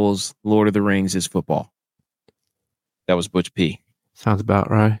Spiegel's Lord of the Rings is football. That was Butch P. Sounds about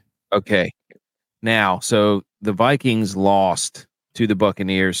right. Okay. Now, so the Vikings lost to the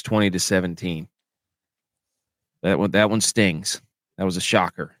Buccaneers 20-17. That one stings. That was a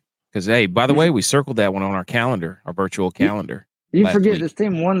shocker. Because, hey, by the way, we circled that one on our calendar, our virtual calendar. You forget this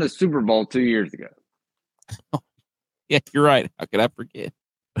team won the Super Bowl 2 years ago. Yeah, you're right. How could I forget?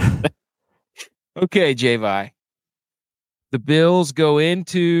 Okay, J-Vi. The Bills go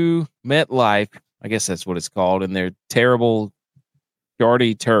into MetLife. I guess that's what it's called. And their terrible,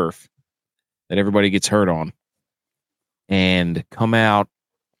 shardy turf that everybody gets hurt on. And come out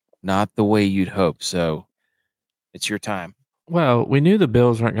not the way you'd hope. So it's your time. Well, we knew the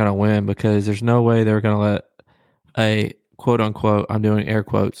Bills weren't going to win because there's no way they were going to let a quote-unquote, I'm doing air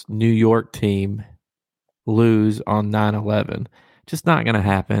quotes, New York team lose on 9/11. Just not going to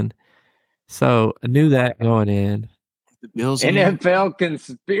happen. So I knew that going in. The Bills NFL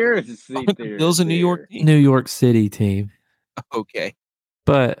conspiracy theory. Bills a New York team. New York City team. Okay.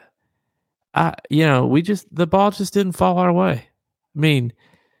 But the ball just didn't fall our way. I mean,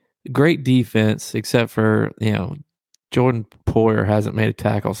 great defense, except for, Jordan Poyer hasn't made a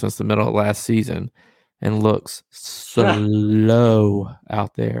tackle since the middle of last season and looks slow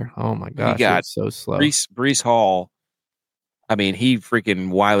out there. Oh my gosh, it's so slow. Breece Hall. I mean, he freaking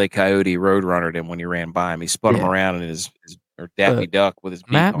Wile E. Coyote roadrunnered him when he ran by him. He spun him around in his or Daffy Duck with his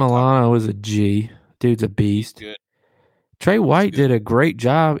beak. Matt Milano is a G. Dude's a beast. Good. Trey White did a great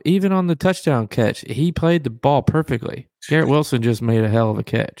job, even on the touchdown catch. He played the ball perfectly. Garrett Wilson just made a hell of a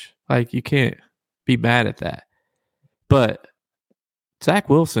catch. Like, you can't be mad at that. But Zach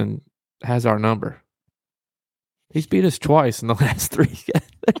Wilson has our number. He's beat us twice in the last 3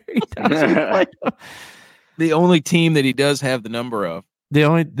 times. The only team that he does have the number of. The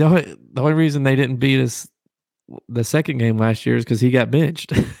only reason they didn't beat us the second game last year is because he got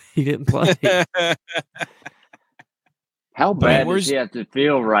benched. He didn't play. How bad does he have to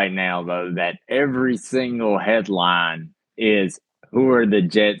feel right now, though, that every single headline is who are the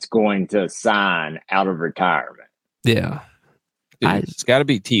Jets going to sign out of retirement? Yeah. Dude, it's got to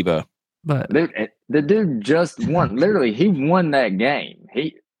be Tebow. But the dude just won. Literally, he won that game.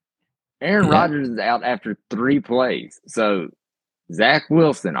 Aaron Rodgers is out after 3 plays. So, Zach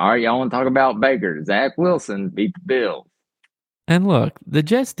Wilson, all right, y'all want to talk about Baker. Zach Wilson beat the Bills. And look, the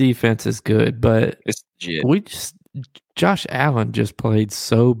Jets defense is good, but it's legit. Josh Allen just played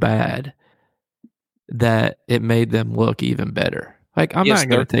so bad that it made them look even better. Like, I'm not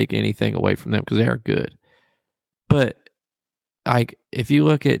going to take anything away from them because they are good. But, like, if you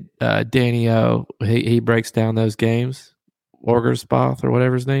look at Danny O, he breaks down those games, Orgerspoth or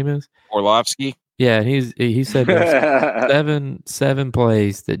whatever his name is. Orlovsky? Yeah, he said there's seven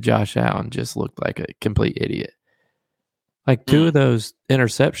plays that Josh Allen just looked like a complete idiot. Like 2 of those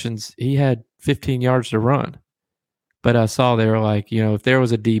interceptions, he had 15 yards to run. But I saw they were like, if there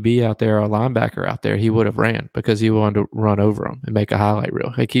was a DB out there or a linebacker out there, he would have ran because he wanted to run over him and make a highlight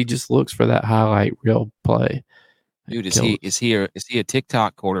reel. Like, he just looks for that highlight reel play. Dude, is he a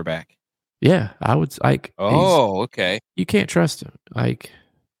TikTok quarterback? Yeah, I would like. Oh, okay. You can't trust him. Like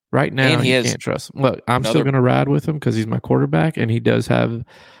right now, you can't trust him. Look, I'm still going to ride with him because he's my quarterback, and he does have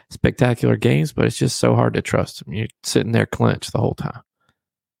spectacular games. But it's just so hard to trust him. You're sitting there clenched the whole time.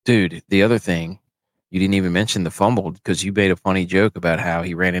 Dude, the other thing, you didn't even mention the fumble because you made a funny joke about how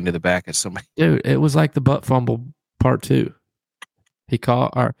he ran into the back of somebody. Dude, it was like the butt fumble part 2. He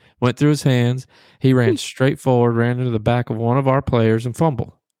went through his hands. He ran straight forward, ran into the back of one of our players, and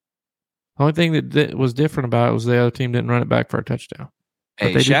fumbled. The only thing that was different about it was the other team didn't run it back for a touchdown.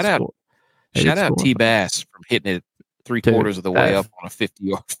 Hey, shout out T. Bass from hitting it 3/4 of the way up on a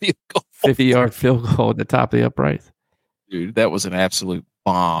 50-yard field goal. 50-yard field goal at the top of the upright. Dude, that was an absolute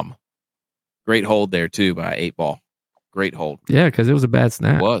bomb. Great hold there, too, by 8-ball. Great hold. Yeah, because it was a bad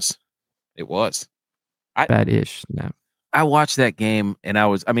snap. It was. Bad-ish snap. I watched that game, and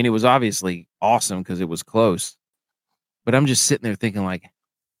it was obviously awesome because it was close. But I'm just sitting there thinking, like,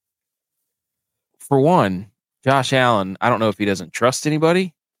 for one, Josh Allen, I don't know if he doesn't trust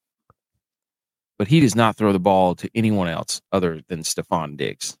anybody, but he does not throw the ball to anyone else other than Stephon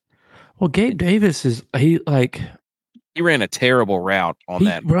Diggs. Well, Gabe Davis he ran a terrible route on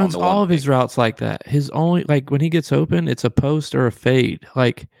that. He runs all of his routes like that. His only, like, when he gets open, it's a post or a fade.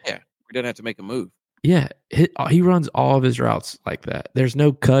 Like, yeah, he doesn't have to make a move. Yeah, he runs all of his routes like that. There's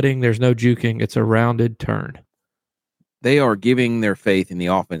no cutting. There's no juking. It's a rounded turn. They are giving their faith in the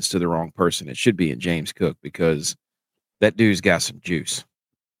offense to the wrong person. It should be in James Cook because that dude's got some juice.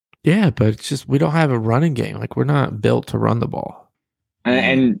 Yeah, but it's just we don't have a running game. Like, we're not built to run the ball.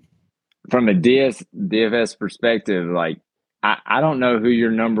 And from a DFS perspective, like, I don't know who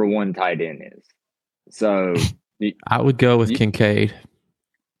your number 1 tight end is. So I would go with Kincaid.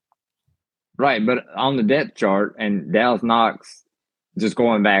 Right, but on the depth chart, and Dallas Knox, just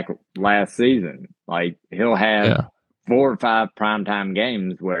going back last season, like, he'll have 4 or 5 primetime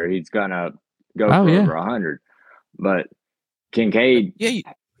games where he's gonna go for over 100. But Kincaid,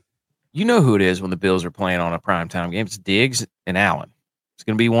 you know who it is when the Bills are playing on a primetime game. It's Diggs and Allen. It's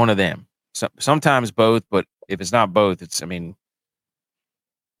going to be one of them. Sometimes both, but if it's not both,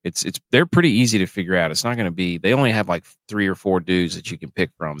 they're pretty easy to figure out. It's not going to be. They only have like 3 or 4 dudes that you can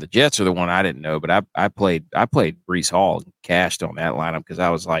pick from. The Jets are the one I didn't know, but I played Breece Hall and cashed on that lineup because I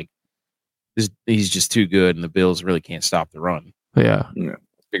was like, he's just too good, and the Bills really can't stop the run. Yeah.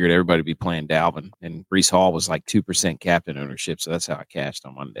 Figured everybody would be playing Dalvin, and Breece Hall was like 2% captain ownership, so that's how I cashed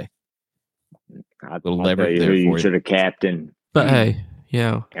on Monday. A little leverage there for you. Should have captain. But hey,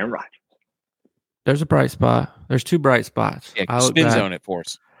 Aaron Rodgers. There's a bright spot. There's 2 bright spots. Yeah, spin zone it for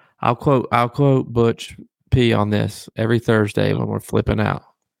us. I'll quote Butch P on this every Thursday when we're flipping out.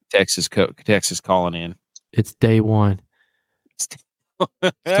 Texas calling in. It's day 1.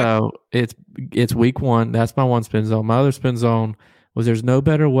 So it's week 1. That's my 1 spin zone. My other spin zone was there's no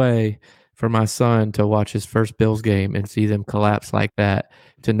better way for my son to watch his first Bills game and see them collapse like that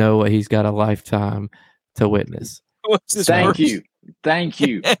to know what he's got a lifetime to witness. Thank you.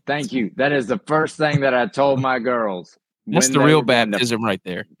 That is the first thing that I told my girls. That's the real baptism right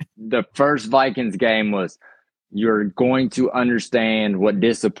there. The first Vikings game was, you're going to understand what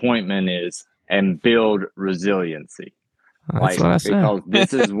disappointment is and build resiliency. That's what I said. Because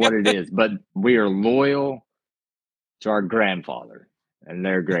this is what it is. But we are loyal to our grandfather and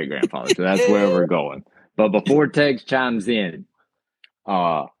their great grandfather. So that's where we're going. But before Tex chimes in,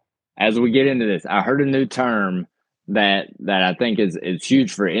 as we get into this, I heard a new term that I think is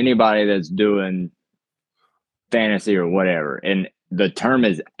huge for anybody that's doing fantasy or whatever. And the term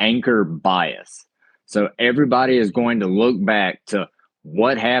is anchor bias. So everybody is going to look back to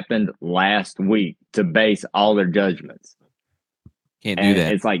what happened last week to base all their judgments. Can't do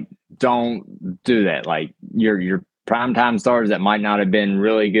that. It's like, don't do that. Like your primetime stars that might not have been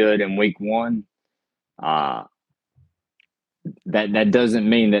really good in week one, that doesn't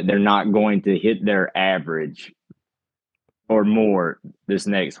mean that they're not going to hit their average or more this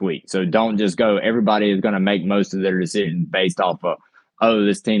next week. So don't just go, everybody is going to make most of their decisions based off of, oh,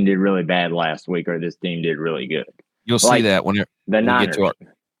 this team did really bad last week or this team did really good. You'll see that when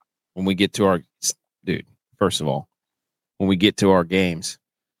we get to our dude, first of all, when we get to our games,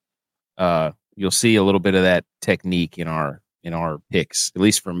 you'll see a little bit of that technique in our picks, at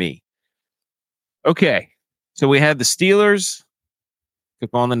least for me. Okay. So we had the Steelers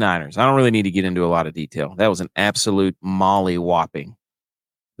took on the Niners. I don't really need to get into a lot of detail. That was an absolute molly whopping.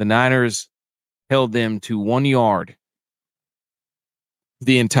 The Niners held them to 1 yard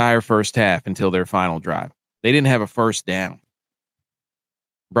the entire first half until their final drive. They didn't have a first down.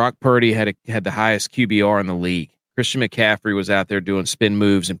 Brock Purdy had the highest QBR in the league. Christian McCaffrey was out there doing spin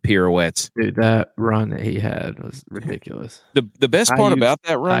moves and pirouettes. Dude, that run that he had was ridiculous. The best part about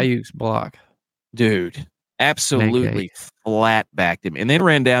that run, Ayuk's block, dude, absolutely flat backed him, and then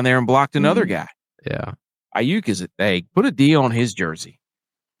ran down there and blocked another guy. Yeah, Ayuk is put a D on his jersey.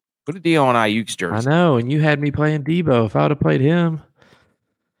 Put a D on Ayuk's jersey. I know, and you had me playing Debo. If I would have played him,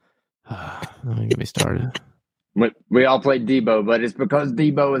 don't get me started. We all played Debo, but it's because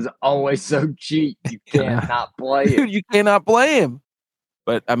Debo is always so cheap. You cannot play him. You cannot play him.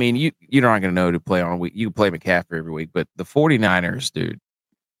 But, I mean, you're not going to know to play on a week. You can play McCaffrey every week. But the 49ers, dude,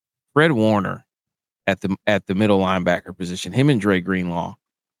 Fred Warner at the middle linebacker position, him and Dre Greenlaw,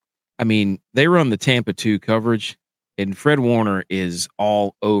 I mean, they run the Tampa 2 coverage, and Fred Warner is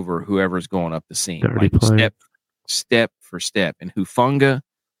all over whoever's going up the seam. Like step for step. And Hufanga,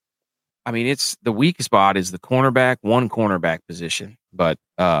 I mean, it's the weak spot is the one cornerback position, but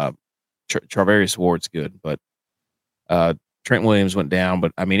Charvarius Ward's good, but Trent Williams went down.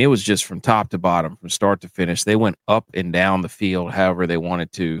 But I mean, it was just from top to bottom, from start to finish. They went up and down the field however they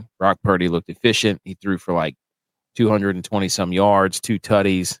wanted to. Brock Purdy looked efficient. He threw for like 220 some yards, 2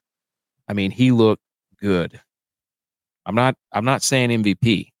 tutties. I mean, he looked good. I'm not saying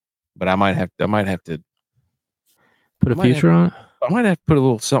MVP, but I might have to put a future on it. I might have to put a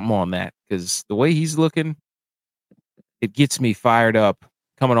little something on that because the way he's looking, it gets me fired up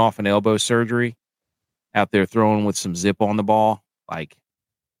coming off an elbow surgery out there throwing with some zip on the ball. Like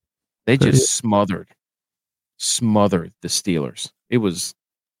they just smothered the Steelers. It was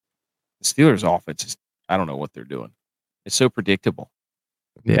the Steelers offense. I don't know what they're doing. It's so predictable.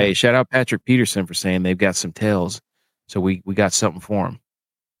 Yeah. Hey, shout out Patrick Peterson for saying they've got some tails. So we got something for him.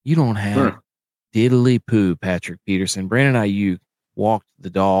 You don't have diddly poo, Patrick Peterson. Brandon Ayuk walked the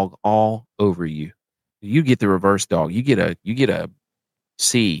dog all over you. You get the reverse dog. You get a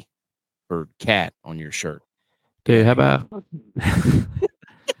C for cat on your shirt. Dude, how about that?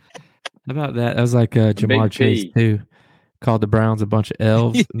 That was like Jamar Chase too. Called the Browns a bunch of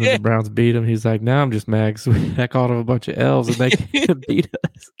elves, and then the Browns beat him. He's like, "Now I'm just mad because I called them a bunch of elves, and they can't beat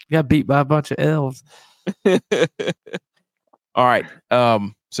us. Got beat by a bunch of elves." All right.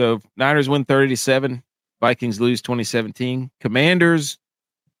 So Niners win 30-7. Vikings lose 2017. Commanders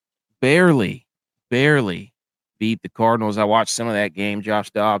barely beat the Cardinals. I watched some of that game.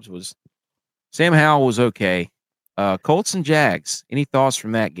 Sam Howell was okay. Colts and Jags. Any thoughts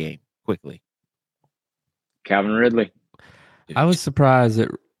from that game? Quickly. Calvin Ridley. I was surprised that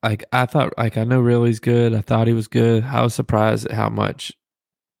I thought I know Ridley's good. I thought he was good. I was surprised at how much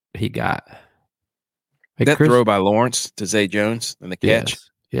he got. That throw by Lawrence to Zay Jones and the catch.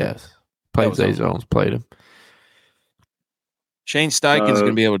 Yes. Played Zay Jones, played him. Shane Steichen's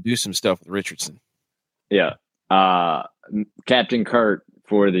going to be able to do some stuff with Richardson. Yeah. Captain Kirk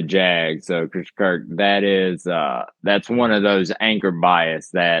for the Jags. So Chris Kirk, that's one of those anchor bias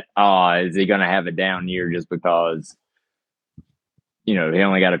that, is he going to have a down year just because, he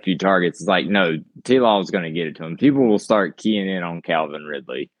only got a few targets? It's like, no, T-Law is going to get it to him. People will start keying in on Calvin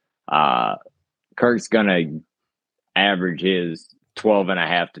Ridley. Kirk's going to average is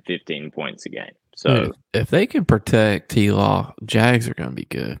 12.5 to 15 points a game. So dude, if they can protect T-Law, Jags are going to be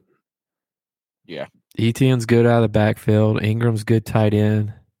good. Yeah. Etienne's good out of the backfield. Ingram's good tight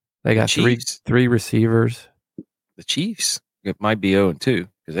end. They got three receivers. The Chiefs might be 0-2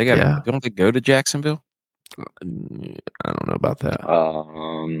 because they got. Don't they go to Jacksonville? I don't know about that.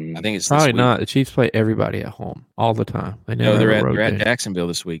 I think it's probably not. The Chiefs play everybody at home all the time. They're at Jacksonville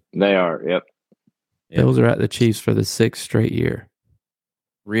this week. They are. Yep. Bills are at the Chiefs for the 6th straight year.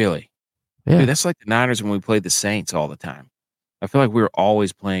 Really? Yeah. Dude, that's like the Niners when we played the Saints all the time. I feel like we were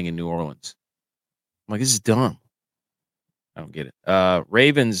always playing in New Orleans. I'm like, this is dumb. I don't get it.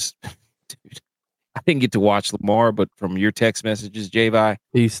 Ravens, dude. I didn't get to watch Lamar, but from your text messages, J-Vi,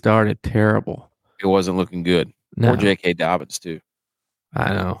 he started terrible. It wasn't looking good. No. Or J.K. Dobbins, too.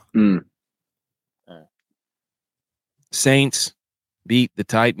 I know. Saints beat the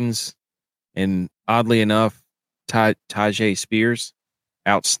Titans, and oddly enough, Tajay Spears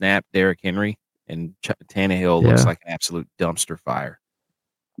outsnapped Derrick Henry, and Tannehill looks like an absolute dumpster fire.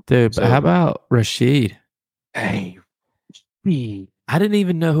 Dude, but how about Rashid? Hey, I didn't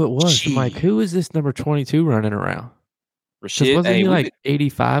even know who it was. I'm like, who is this number 22 running around? Rashid, wasn't he like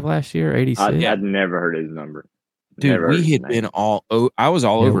 85 last year, 86? I'd never heard his number. Dude, we had been I was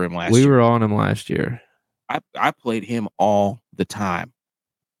all over him last year. We were on him last year. I played him all the time.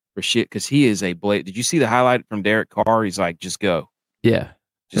 Rashid, because he is a blade. Did you see the highlight from Derek Carr? He's like, just go. Yeah.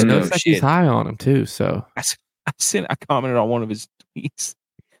 Just go. Looks like he's high on him too. So I commented on one of his tweets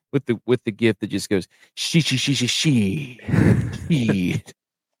with the gift that just goes she.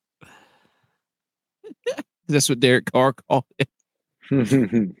 That's what Derek Carr called it.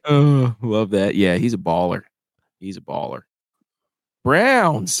 Oh, love that. Yeah, he's a baller.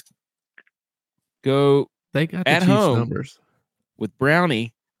 Browns go. They got at the Chiefs home numbers with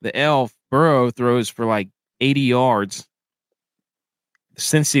Brownie, the elf. Burrow throws for like 80 yards.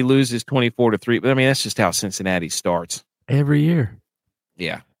 Since he loses 24-3, but I mean that's just how Cincinnati starts every year.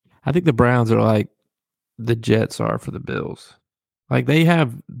 Yeah, I think the Browns are like the Jets are for the Bills. Like they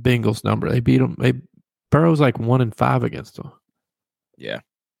have Bengals number. They beat them. Burrow's like 1-5 against them. Yeah,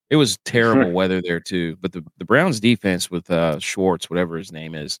 it was terrible weather there too. But the Browns defense with Schwartz, whatever his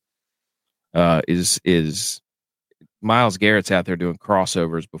name is Myles Garrett's out there doing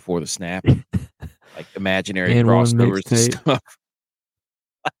crossovers before the snap, like imaginary crossovers and stuff.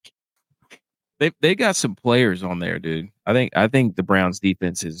 They got some players on there, dude. I think the Browns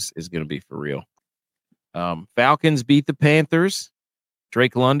defense is going to be for real. Falcons beat the Panthers.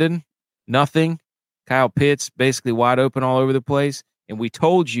 Drake London, nothing. Kyle Pitts basically wide open all over the place. And we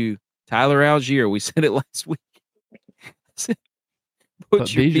told you, Tyler Algier, we said it last week.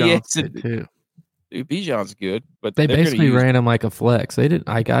 Put your BS in too. Dude, Bijan's good, but they basically ran him like a flex. They didn't.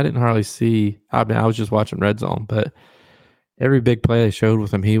 I didn't hardly see. I mean, I was just watching Red Zone, but every big play they showed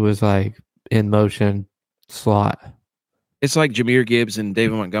with him, he was like in motion slot. It's like Jahmyr Gibbs and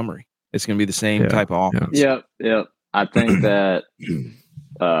David Montgomery. It's going to be the same type of offense. Yep. I think that,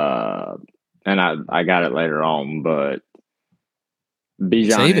 and I got it later on, but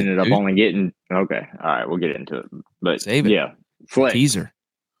Bijan ended up only getting. Okay, all right, we'll get into it. But flex. Teaser.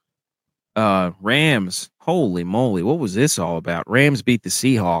 Rams. Holy moly, what was this all about? Rams beat the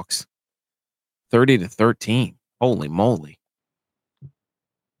Seahawks 30-13. Holy moly.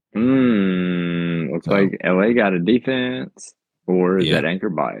 Looks like LA got a defense, or is that anchor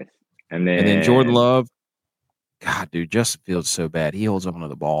bias? And then Jordan Love. God, dude, Justin Fields so bad. He holds on to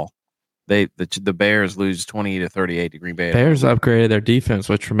the ball. The Bears lose 20-38 to Green Bay. Bears upgraded their defense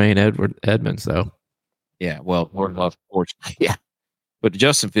with Tremaine Edmonds, though. Yeah, well, Jordan Love, fortunately, yeah. But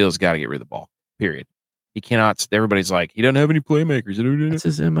Justin Fields got to get rid of the ball. Period. He cannot. Everybody's like, he doesn't have any playmakers. That's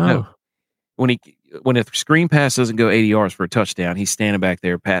his MO. No. When a screen pass doesn't go 80 yards for a touchdown, he's standing back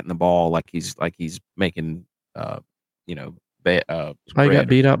there patting the ball like he's making That's why he got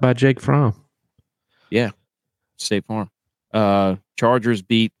beat out by Jake Fromm. Yeah, State Farm. Chargers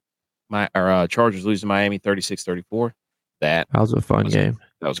Chargers lose to Miami 36-34. That was a fun game.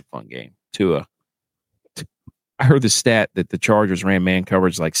 That was a fun game. I heard the stat that the Chargers ran man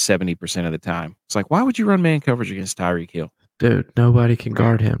coverage like 70% of the time. It's like, why would you run man coverage against Tyreek Hill? Dude, nobody can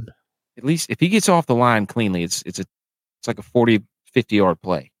guard him. At least if he gets off the line cleanly, it's like a 40, 50-yard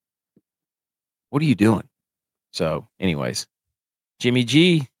play. What are you doing? So, anyways, Jimmy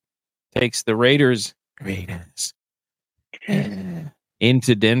G takes the Raiders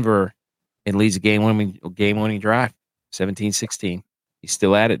into Denver and leads a game-winning drive, 17-16. He's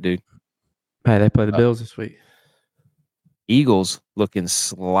still at it, dude. Hey, they play the Bills this week. Eagles looking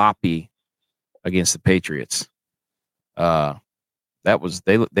sloppy against the Patriots.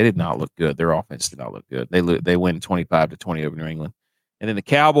 they did not look good. Their offense did not look good. They win 25-20 over New England. And then the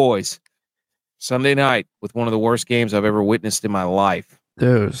Cowboys Sunday night with one of the worst games I've ever witnessed in my life.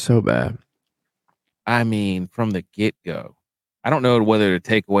 Dude, it was so bad. I mean, from the get-go. I don't know whether to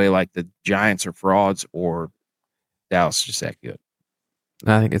take away like the Giants are frauds or Dallas is just that good.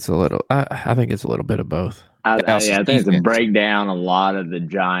 I think it's a little. I think it's a little bit of both. I think it's a breakdown a lot of the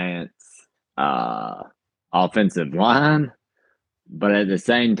Giants' offensive line, but at the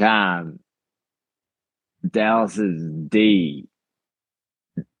same time, Dallas's D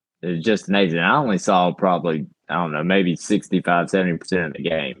is just amazing. I only saw probably, I don't know, maybe 65-70% of the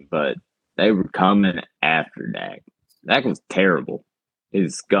game, but they were coming after Dak. Dak was terrible.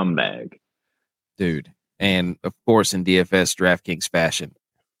 He's a scumbag. Dude. And, of course, in DFS DraftKings fashion,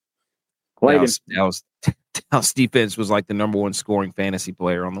 Dallas defense was like the number one scoring fantasy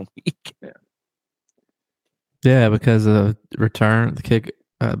player on the week. Yeah, because of return, the kick,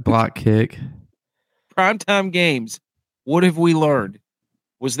 block kick. Primetime games. What have we learned?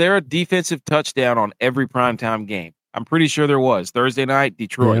 Was there a defensive touchdown on every primetime game? I'm pretty sure there was. Thursday night,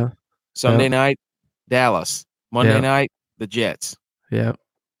 Detroit. Yeah. Sunday night, Dallas. Monday night, the Jets. Yeah.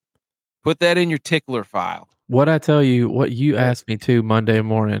 Put that in your tickler file. What I tell you, what you asked me to Monday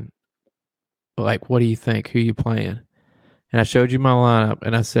morning, like, what do you think? Who you playing? And I showed you my lineup,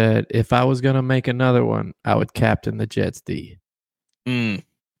 and I said, if I was going to make another one, I would captain the Jets D. You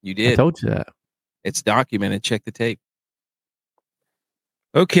did. I told you that. It's documented. Check the tape.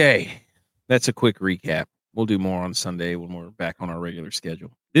 Okay. That's a quick recap. We'll do more on Sunday when we're back on our regular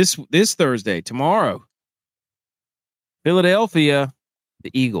schedule. This Thursday, tomorrow, Philadelphia,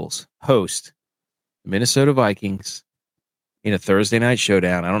 the Eagles host the Minnesota Vikings in a Thursday night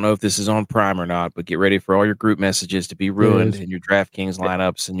showdown. I don't know if this is on Prime or not, but get ready for all your group messages to be ruined and your DraftKings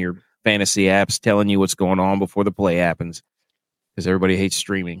lineups and your fantasy apps telling you what's going on before the play happens because everybody hates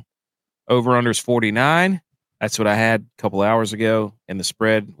streaming. Over-under's 49. That's what I had a couple hours ago, and the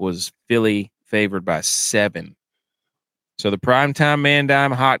spread was Philly favored by 7. So the primetime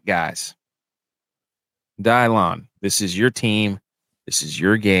man-dime hot guys. DYLON, this is your team. This is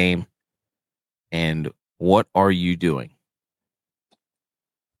your game. And what are you doing?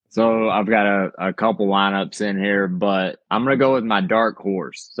 So I've got a couple lineups in here, but I'm going to go with my dark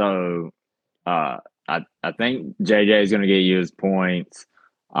horse. So I think JJ is going to get you his points.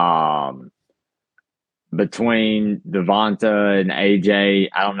 Between Devonta and AJ,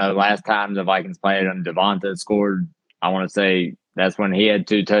 I don't know. Last time the Vikings played him, Devonta scored. I want to say that's when he had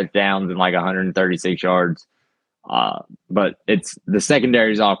 2 touchdowns and like 136 yards. But it's the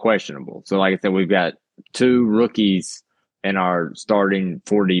secondary is all questionable. So, like I said, we've got 2 rookies in our starting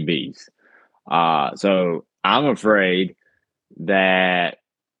 4 DBs. So I'm afraid that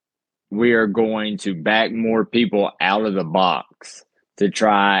we are going to back more people out of the box to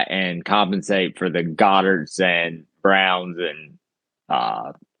try and compensate for the Goddards and Browns and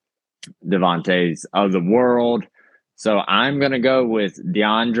Devontae's of the world. So I'm going to go with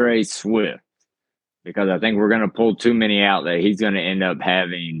DeAndre Swift because I think we're going to pull too many out that he's going to end up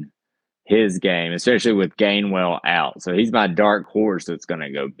having his game, especially with Gainwell out. So he's my dark horse that's going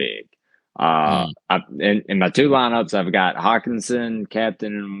to go big. In my 2 lineups, I've got Hawkinson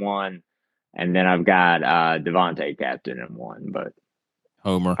captain in 1, and then I've got Devontae captain in 1. But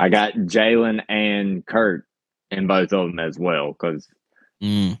Homer, I got Jalen and Kurt in both of them as well because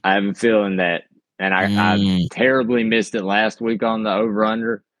I have a feeling that, and I terribly missed it last week on the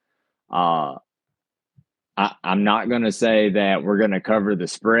over-under. I'm not going to say that we're going to cover the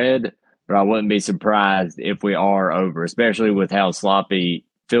spread, but I wouldn't be surprised if we are over, especially with how sloppy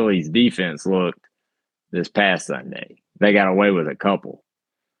Philly's defense looked this past Sunday. They got away with a couple.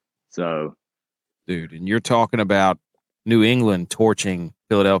 So, dude, and you're talking about New England torching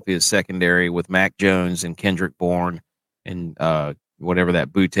Philadelphia's secondary with Mac Jones and Kendrick Bourne and whatever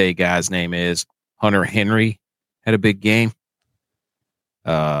that Butte guy's name is. Hunter Henry had a big game.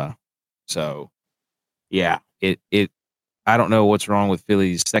 So yeah, I don't know what's wrong with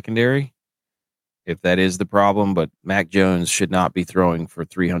Philly's secondary, if that is the problem, but Mac Jones should not be throwing for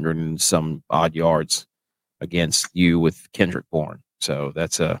 300 and some odd yards against you with Kendrick Bourne. So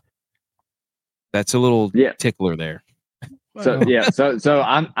that's a little tickler there. So so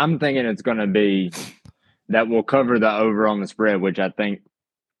I'm thinking it's going to be that we'll cover the over on the spread, which I think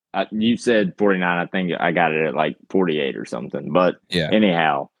you said 49. I think I got it at like 48 or something. But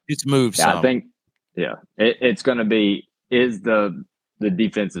anyhow, it's moved. Some. I think it's going to be the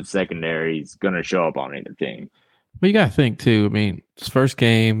defensive secondary is going to show up on either team. Well, you got to think too. I mean, it's the first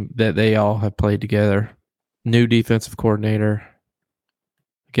game that they all have played together. New defensive coordinator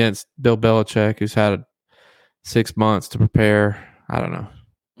against Bill Belichick, who's had 6 months to prepare. I don't know.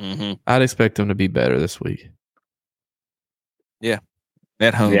 Mm-hmm. I'd expect them to be better this week. Yeah,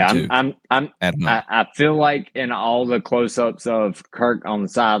 at home too. I feel like in all the close-ups of Kirk on the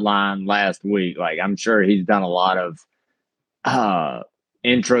sideline last week, like I'm sure he's done a lot of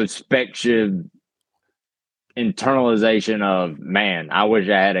introspective internalization of, man, I wish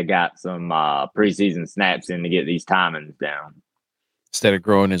I had got some preseason snaps in to get these timings down. Instead of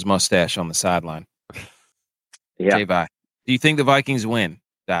growing his mustache on the sideline. Yeah. J-Vi, do you think the Vikings win,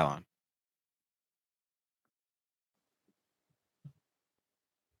 DYLON?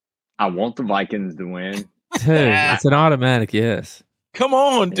 I want the Vikings to win. Dude, it's an automatic yes. Come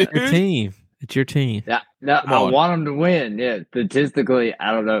on, dude. Your team. It's your team. Yeah, no, I want them to win. Yeah, statistically,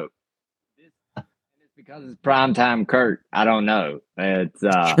 I don't know. It's because it's primetime Kirk. I don't know. It's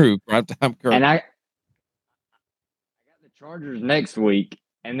true, primetime Kirk. And I got the Chargers next week,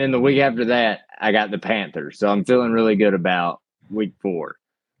 and then the week after that, I got the Panthers. So I'm feeling really good about week 4.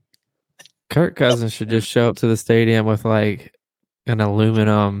 Kirk Cousins should just show up to the stadium with like an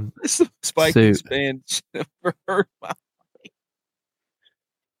aluminum Vikings fan should have heard my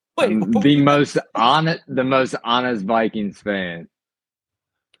the most honest Vikings fan.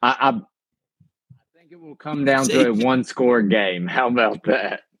 I think it will come down to a 1-score game. How about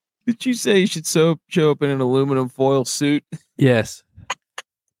that? Did you say you should show up in an aluminum foil suit? Yes.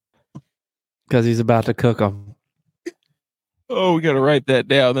 Because he's about to cook them. Oh, we got to write that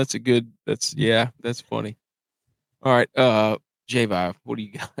down. That's funny. All right. J-Vi, what do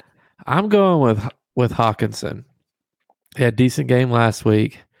you got? I'm going with Hawkinson. He had a decent game last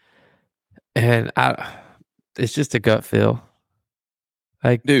week. And it's just a gut feel.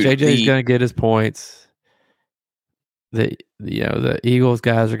 Like, dude, JJ's going to get his points. The Eagles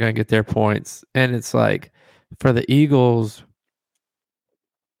guys are going to get their points. And it's like, for the Eagles,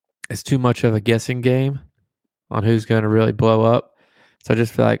 it's too much of a guessing game on who's going to really blow up. So I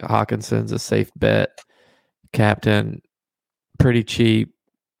just feel like Hawkinson's a safe bet. Captain, pretty cheap.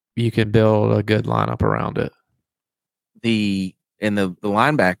 You can build a good lineup around it. The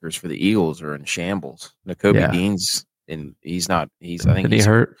linebackers for the Eagles are in shambles. Nakobe Dean's I think he's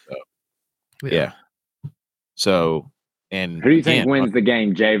hurt. So, yeah. So, and who do you think wins the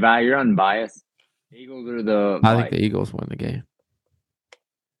game, J-Vi? You're unbiased. Eagles or the I think the Eagles win the game.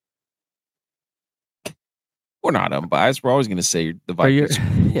 We're not unbiased. We're always going to say the Vikings.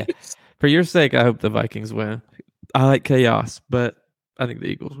 For your sake, I hope the Vikings win. I like chaos, but I think the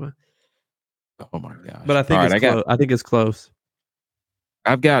Eagles win. Oh my gosh! But I think it's close.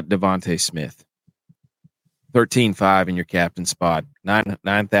 I've got Devontae Smith, 13.5 in your captain spot,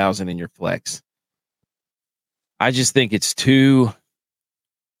 9,000 in your flex. I just think it's too.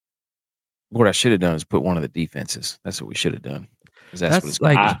 What I should have done is put one of the defenses. That's what we should have done. That's what it's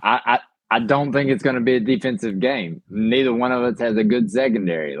like. I don't think it's going to be a defensive game. Neither one of us has a good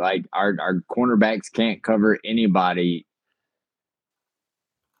secondary. Like our cornerbacks can't cover anybody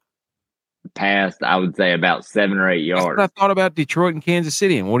past, I would say, about 7 or 8 yards. That's what I thought about Detroit and Kansas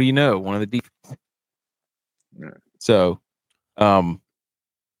City. And what do you know? One of the defense. Yeah. So, shout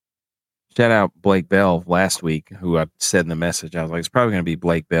out Blake Bell last week, who I said in the message. I was like, it's probably going to be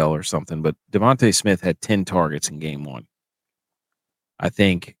Blake Bell or something. But Devontae Smith had 10 targets in game 1. I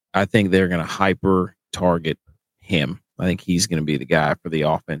think they're going to hyper target him. I think he's going to be the guy for the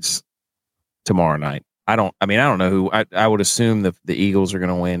offense tomorrow night. I don't know who. I would assume the Eagles are going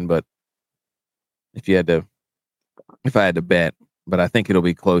to win, but if I had to bet, but I think it'll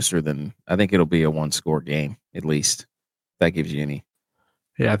be closer than. I think it'll be a 1-score game at least. If that gives you any.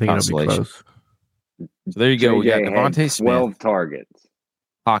 Yeah, I think it'll be close. So there you go. We got Devontae Smith, 12 targets.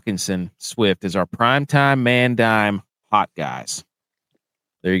 Hawkinson, Swift is our primetime man dime hot guys.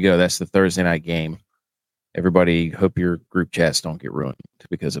 There you go. That's the Thursday night game. Everybody, hope your group chats don't get ruined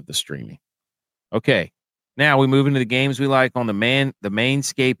because of the streaming. Okay, now we move into the games we like on the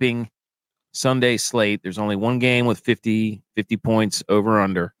mainscaping Sunday slate. There's only one game with 50 points over or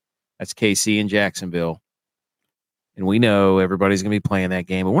under. That's KC and Jacksonville. And we know everybody's going to be playing that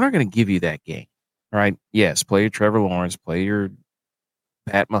game, but we're not going to give you that game. All right? Yes, play your Trevor Lawrence, play your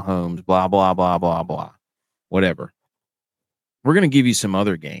Pat Mahomes, blah, blah, blah, blah, blah. Whatever. We're going to give you some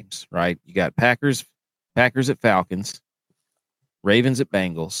other games, right? You got Packers at Falcons, Ravens at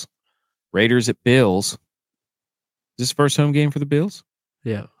Bengals, Raiders at Bills. Is this first home game for the Bills?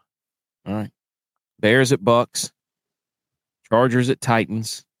 Yeah. All right. Bears at Bucks, Chargers at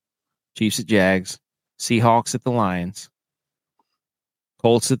Titans, Chiefs at Jags, Seahawks at the Lions,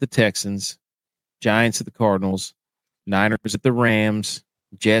 Colts at the Texans, Giants at the Cardinals, Niners at the Rams,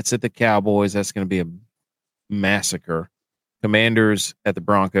 Jets at the Cowboys. That's going to be a massacre. Commanders at the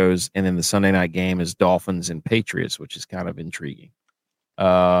Broncos, and then the Sunday night game is Dolphins and Patriots, which is kind of intriguing.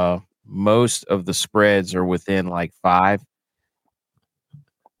 Most of the spreads are within like 5.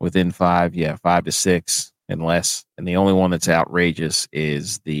 Within 5, 5 to 6 and less. And the only one that's outrageous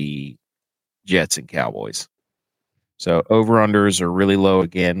is the Jets and Cowboys. So over-unders are really low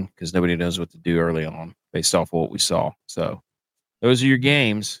again because nobody knows what to do early on based off of what we saw. So those are your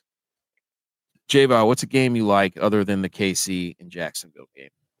games. J-Val, what's a game you like other than the KC and Jacksonville game?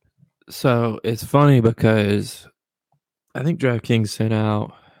 So it's funny because I think DraftKings sent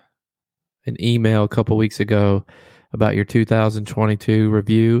out an email a couple weeks ago about your 2022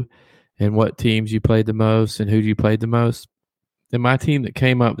 review and what teams you played the most and who you played the most. And my team that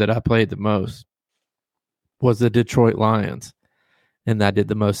came up that I played the most was the Detroit Lions. And I did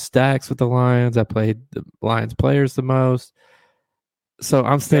the most stacks with the Lions. I played the Lions players the most. So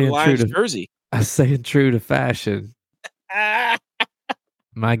I'm staying true to jersey. I'm staying true to fashion.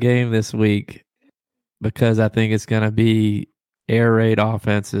 My game this week, because I think it's going to be air raid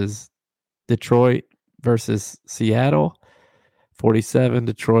offenses. Detroit versus Seattle. 47,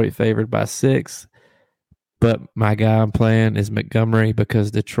 Detroit favored by 6. But my guy I'm playing is Montgomery because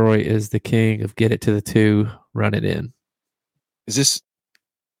Detroit is the king of get it to the 2, run it in. Is this?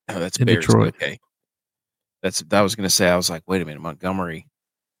 Oh, that's in Bears. Detroit. Okay. I was going to say, I was like, wait a minute, Montgomery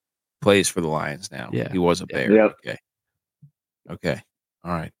plays for the Lions now. Yeah. He was a Bear. Yep. Okay.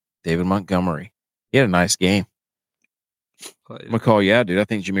 All right. David Montgomery. He had a nice game. I'm going to call you out, dude. I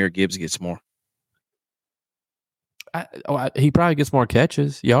think Jahmyr Gibbs gets more. He probably gets more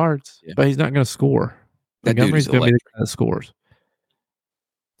catches, yards, but he's not going to score. Montgomery's going to be the guy that scores.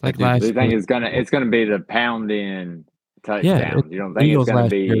 Like last year. It's going to be the pound-in touchdowns. Yeah, you don't think it's going to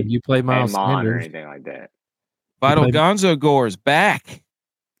be you play Miles Sanders or anything like that. Vital Gonzo Gore's back.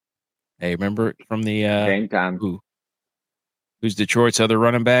 Hey, remember from the game time? Who's Detroit's other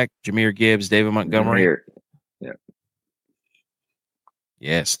running back? Jahmyr Gibbs, David Montgomery. Yeah.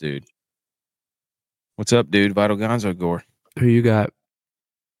 Yes, dude. What's up, dude? Vital Gonzo Gore. Who you got?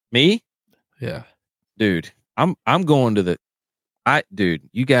 Me? Yeah. Dude, I'm going to dude,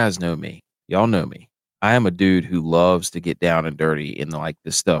 you guys know me. Y'all know me. I am a dude who loves to get down and dirty in the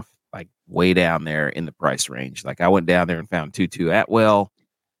stuff like way down there in the price range. Like I went down there and found Tutu Atwell.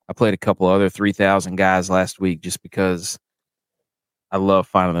 I played a couple other 3,000 guys last week just because I love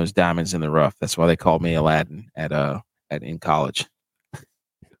finding those diamonds in the rough. That's why they called me Aladdin in college.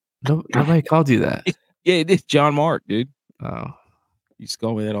 Nobody called you that. Yeah, it is John Mark, dude. Oh, you used to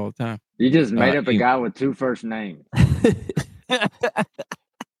call me that all the time. You just made up a guy with 2 first names.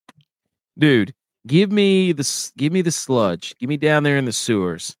 Dude, give me the sludge. Give me down there in the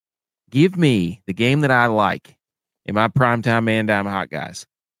sewers. Give me the game that I like in my primetime man dime hot guys.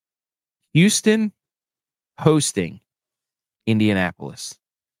 Houston hosting Indianapolis.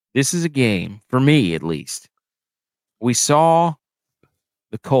 This is a game, for me at least. We saw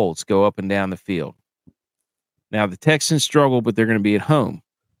the Colts go up and down the field. Now, the Texans struggle, but they're going to be at home,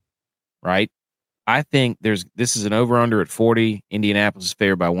 right? I think this is an over-under at 40. Indianapolis is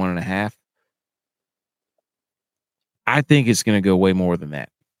favored by 1.5. I think it's going to go way more than that.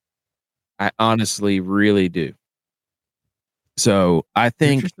 I honestly really do. So I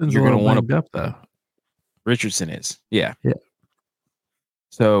think you're going to want to up though. Richardson is, yeah. Yeah.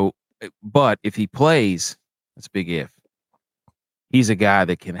 So, but if he plays, that's a big if. He's a guy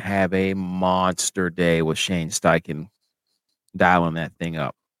that can have a monster day with Shane Steichen dialing that thing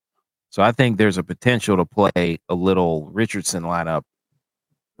up. So I think there's a potential to play a little Richardson lineup,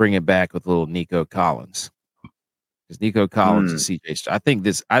 bring it back with a little Nico Collins. Because Nico Collins and CJ. I think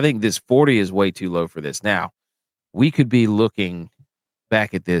this 40 is way too low for this. Now, we could be looking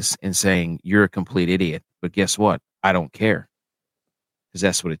back at this and saying you're a complete idiot, but guess what? I don't care. Because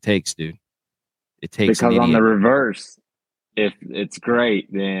that's what it takes, dude. It takes because on the reverse, if it's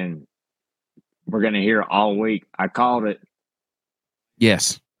great, then we're going to hear all week. I called it.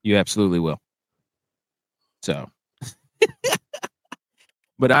 Yes, you absolutely will. So,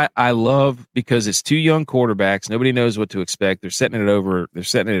 but I love because it's 2 young quarterbacks. Nobody knows what to expect. They're setting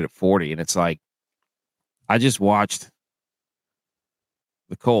it at 40, and it's like I just watched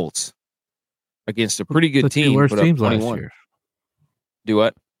the Colts against a pretty good team. Worst put up teams 21. last year. Do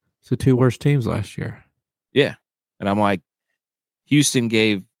what? It's the 2 worst teams last year. Yeah, and I'm like, Houston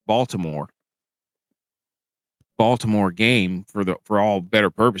gave Baltimore game for all better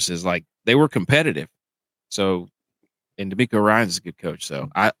purposes. Like they were competitive. So, and DeMeco Ryans is a good coach. So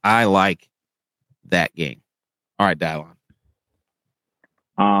I like that game. All right, DYLON.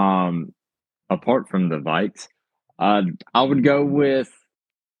 Apart from the Vikes, I would go with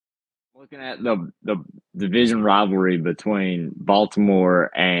looking at the division rivalry between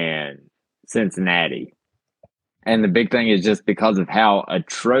Baltimore and Cincinnati. And the big thing is just because of how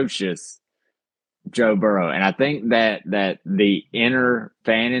atrocious Joe Burrow. And I think that the inner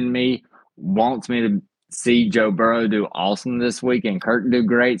fan in me wants me to see Joe Burrow do awesome this week and Kirk do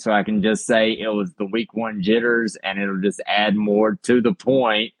great, so I can just say it was the week one jitters, and it'll just add more to the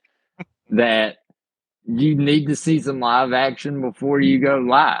point that you need to see some live action before you go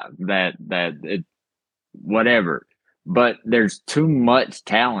live. That it, whatever. But there's too much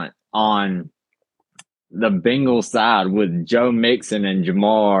talent on the Bengals side with Joe Mixon and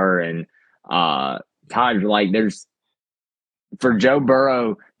Jamar and Todd. Like, there's, for Joe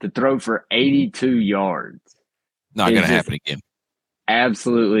Burrow to throw for 82 yards, not going to happen again.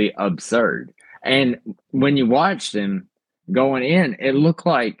 Absolutely absurd. And when you watched him going in, it looked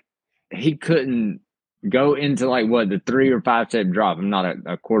like he couldn't go into the 3 or 5 step drop. I'm not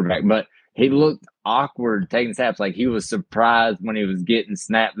a quarterback, but he looked awkward taking snaps. Like, he was surprised when he was getting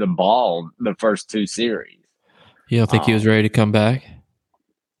snapped the ball the first 2 series. You don't think he was ready to come back?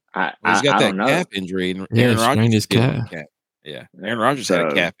 He's got that calf injury. And Aaron Rodgers his calf. Yeah, Aaron Rodgers had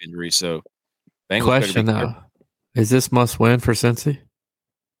a calf injury. So, question though, is this must win for Cincy?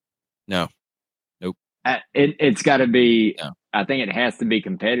 No, nope. It's got to be. No. I think it has to be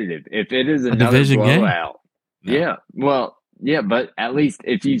competitive. If it is another division blowout, game? Yeah. Well, yeah, but at least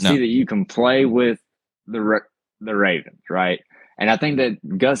if you see that you can play with the Ravens, right? And I think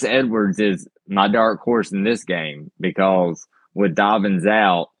that Gus Edwards is my dark horse in this game, because with Dobbins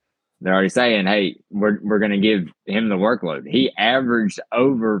out, they're already saying, hey, we're going to give him the workload. He averaged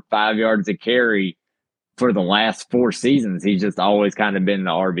over 5 yards a carry for the last 4 seasons. He's just always kind of been the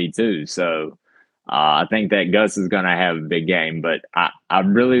RB2. So I think that Gus is going to have a big game. But I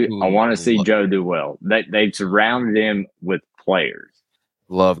want to see Joe do well. They've surrounded him with players.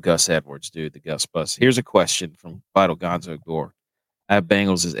 Love Gus Edwards, dude, the Gus bus. Here's a question from Vital Gonzo Gore. I have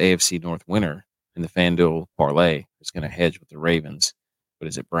Bengals as AFC North winner in the FanDuel parlay. It's going to hedge with the Ravens. But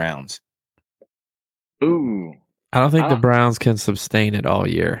is it Browns? Ooh. I don't think the Browns can sustain it all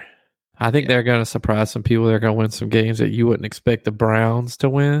year. I think they're going to surprise some people. They're going to win some games that you wouldn't expect the Browns to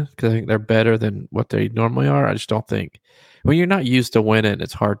win, because I think they're better than what they normally are. I just don't think. When you're not used to winning,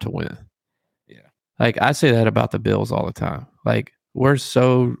 it's hard to win. Yeah. Like, I say that about the Bills all the time. Like, we're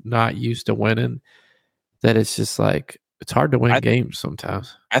so not used to winning that it's just like, it's hard to win games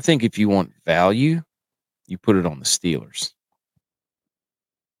sometimes. I think if you want value, you put it on the Steelers.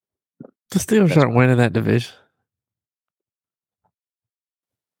 The Steelers aren't winning that division.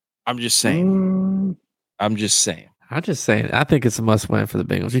 I'm just saying. I think it's a must-win for the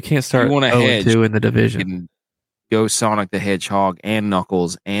Bengals. You can't start 0-2 in the division. You can go Sonic the Hedgehog and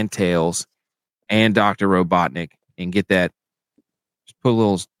Knuckles and Tails and Dr. Robotnik and get that.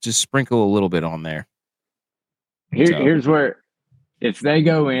 Just sprinkle a little bit on there. Here's where, if they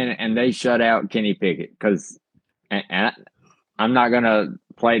go in and they shut out Kenny Pickett, because I'm not going to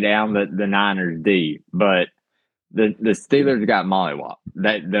play down the Niners D, but the Steelers got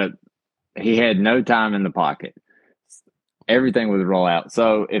mollywopped. He had no time in the pocket. Everything was roll out.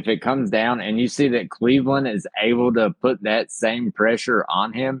 So if it comes down and you see that Cleveland is able to put that same pressure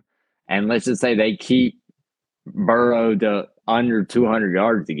on him, and let's just say they keep Burrow to under 200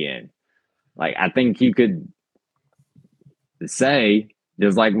 yards again, like, I think you could say,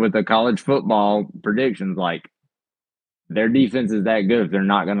 just like with the college football predictions, like, their defense is that good if they're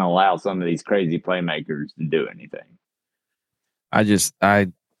not going to allow some of these crazy playmakers to do anything.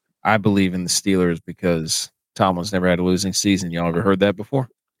 I believe in the Steelers because Tomlin's never had a losing season. Y'all ever heard that before?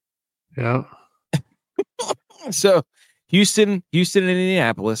 Yeah. So Houston and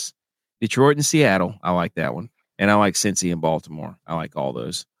Indianapolis, Detroit and Seattle. I like that one. And I like Cincy and Baltimore. I like all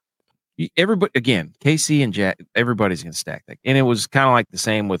those. Everybody, again, KC and Jack, everybody's going to stack that. And it was kind of like the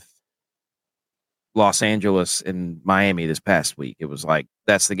same with Los Angeles and Miami this past week. It was like,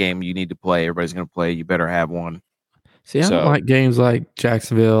 that's the game you need to play. Everybody's going to play. You better have one. See, I don't like games like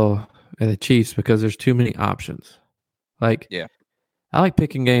Jacksonville and the Chiefs because there's too many options. Like, yeah, I like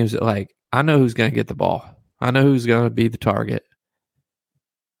picking games that, like, I know who's going to get the ball. I know who's going to be the target.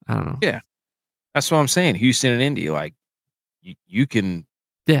 I don't know. Yeah. That's what I'm saying. Houston and Indy, like, you can.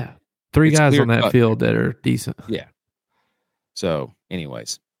 Yeah. 3 guys on that field that are decent. Yeah. So,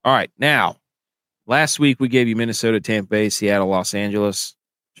 anyways. All right. Now, last week we gave you Minnesota, Tampa Bay, Seattle, Los Angeles,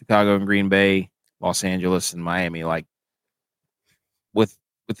 Chicago and Green Bay, Los Angeles and Miami. Like,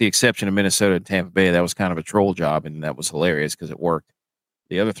 with the exception of Minnesota and Tampa Bay, that was kind of a troll job, and that was hilarious because it worked.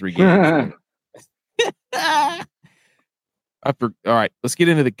 The other 3 games. All right, let's get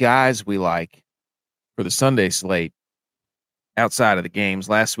into the guys we like for the Sunday slate outside of the games.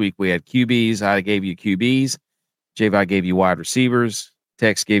 Last week we had QBs. I gave you QBs. J-Vi gave you wide receivers.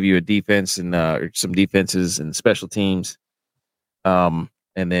 text gave you a defense and some defenses and special teams. And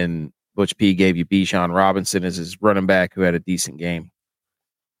then Butch P gave you Bijan Robinson as his running back who had a decent game.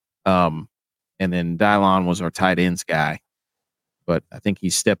 And then DYLON was our tight ends guy. But I think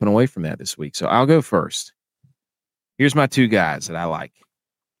he's stepping away from that this week. So I'll go first. Here's my two guys that I like.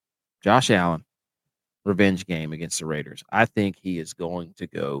 Josh Allen, revenge game against the Raiders. I think he is going to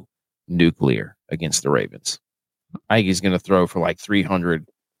go nuclear against the Ravens. I think he's going to throw for like 300.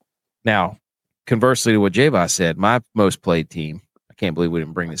 Now, conversely to what J-Vi said, my most played team, I can't believe we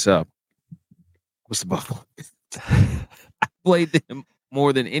didn't bring this up, was the Buffalo. I played them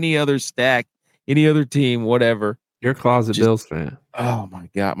more than any other stack, any other team, whatever. You're a closet Bills fan. Oh, my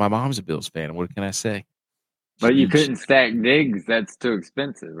God. My mom's a Bills fan. What can I say? But you couldn't stack Diggs. That's too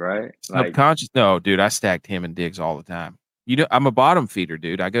expensive, right? Subconscious. No, dude, I stacked him and Diggs all the time. I'm a bottom feeder,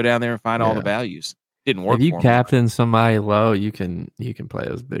 dude. I go down there and find all the values. Didn't work. If you captain somebody low, you can play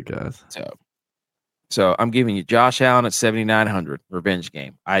those big guys. So I'm giving you Josh Allen at 7,900 revenge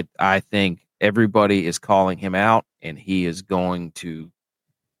game. I think everybody is calling him out, and he is going to.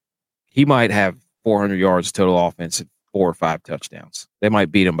 He might have 400 yards total offense and 4 or 5 touchdowns. They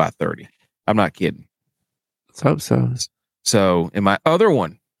might beat him by 30. I'm not kidding. Let's hope so. So, in my other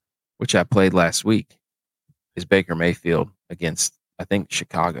one, which I played last week, is Baker Mayfield against, I think,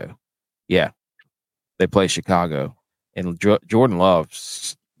 Chicago. Yeah, they play Chicago. And Jordan Love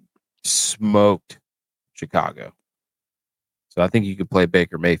smoked Chicago. So, I think you could play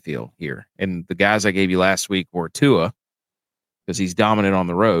Baker Mayfield here. And the guys I gave you last week were Tua, because he's dominant on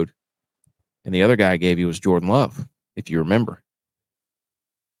the road. And the other guy I gave you was Jordan Love, if you remember.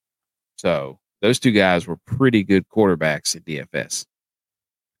 So, those two guys were pretty good quarterbacks at DFS.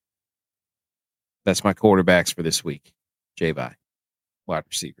 That's my quarterbacks for this week. J-Vi, wide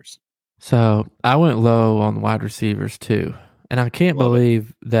receivers. So I went low on wide receivers too. And I can't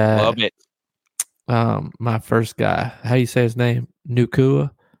believe that. Love it. My first guy, how you say his name? Nukua?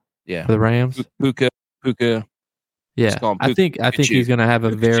 Yeah. For the Rams? Puka. Yeah. I think he's gonna have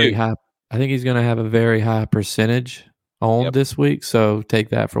a very high percentage on this week. So take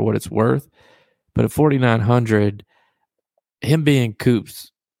that for what it's worth. But at 4,900, him being Coop's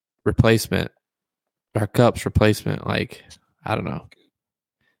replacement or Cup's replacement, like, I don't know.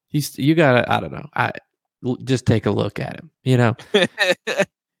 You gotta, I don't know. Just take a look at him. You know,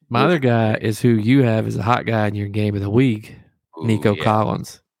 my other guy is who you have as a hot guy in your game of the week, Nico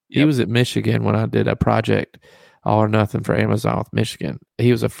Collins. He was at Michigan when I did a project All or Nothing for Amazon with Michigan.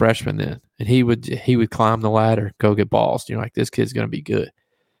 He was a freshman then, and he would climb the ladder, go get balls. You're like, this kid's gonna be good.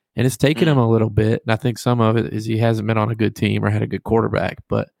 And it's taken him a little bit, and I think some of it is he hasn't been on a good team or had a good quarterback.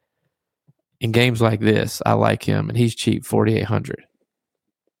 But in games like this, I like him, and he's cheap, 4,800.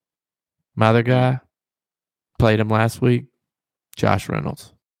 My other guy, played him last week, Josh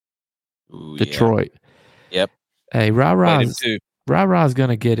Reynolds. Ooh, Detroit. Yeah. Yep. Hey, Ra-Ra's going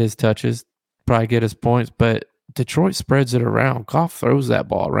to get his touches, probably get his points, but Detroit spreads it around. Goff throws that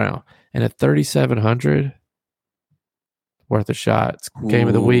ball around. And at 3,700, worth a shot. It's game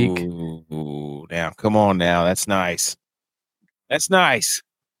of the week. Ooh, now, come on now. That's nice. That's nice.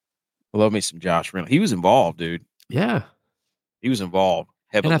 I love me some Josh Reynolds. He was involved, dude. Yeah. He was involved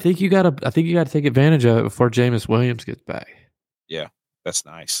heavily. And I think you gotta take advantage of it before Jameis Williams gets back. Yeah, that's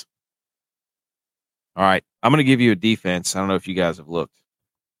nice. All right. I'm gonna give you a defense. I don't know if you guys have looked.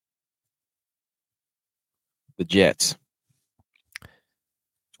 The Jets.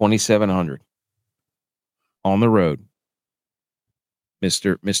 2,700. On the road.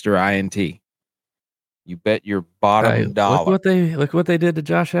 Mr. INT. You bet your bottom dollar. Look what they did to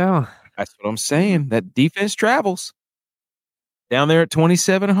Josh Allen. That's what I'm saying. That defense travels. Down there at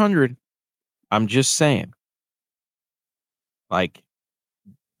 2,700. I'm just saying. Like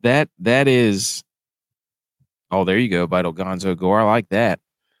that is there you go, Vital Gonzo Gore. I like that.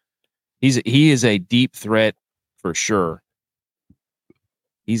 He is a deep threat for sure.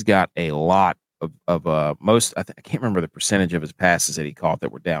 He's got a lot of most. I can't remember the percentage of his passes that he caught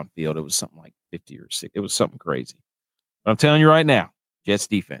that were downfield. It was something like 50 or 60. It was something crazy. But I'm telling you right now, Jets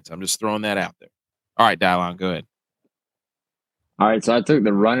defense. I'm just throwing that out there. All right, DYLON, go ahead. All right, so I took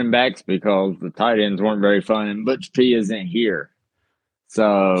the running backs because the tight ends weren't very fun, and Butch P isn't here.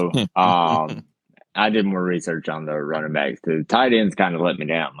 So I did more research on the running backs too. The tight ends kind of let me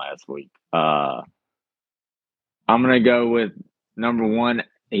down last week. I'm gonna go with number one.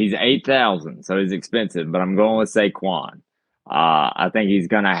 He's 8,000, so he's expensive, but I'm going with Saquon. I think he's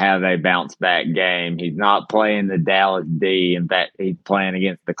going to have a bounce back game. He's not playing the Dallas D. In fact, he's playing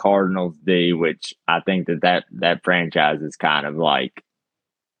against the Cardinals D, which I think that franchise is kind of like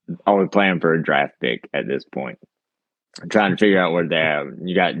only playing for a draft pick at this point. I'm trying to figure out where they have.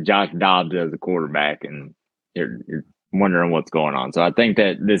 You got Josh Dobbs as a quarterback, and you're wondering what's going on. So I think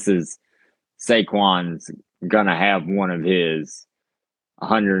that this is Saquon's gonna have one of his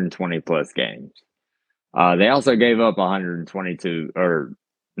 120 plus games. They also gave up 122, or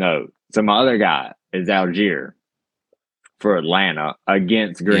no. So my other guy is Algier for Atlanta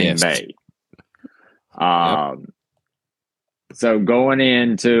against Green Bay. So going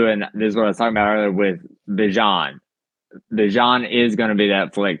into, and this is what I was talking about earlier with Bijan. Bijan is going to be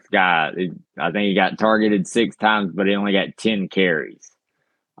that flex guy. I think he got targeted 6 times, but he only got 10 carries.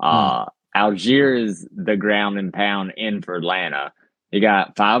 Algier is the ground and pound in for Atlanta. He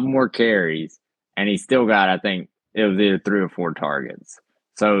got 5 more carries, and he still got, I think it was either 3 or 4 targets.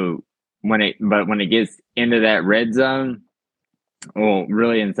 So when it gets into that red zone, well,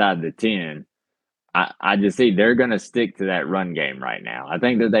 really inside the 10, I just see they're going to stick to that run game right now. I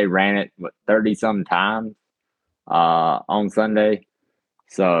think that they ran it 30 some times on Sunday.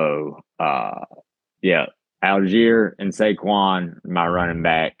 So yeah, Algier and Saquon, my running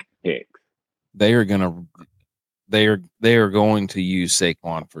back picks. They are going to use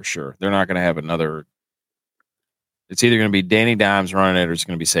Saquon for sure. They're not going to have another. It's either going to be Danny Dimes running it or it's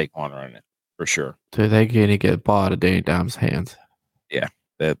going to be Saquon running it for sure. So they can't get ball out of Danny Dimes' hands. Yeah,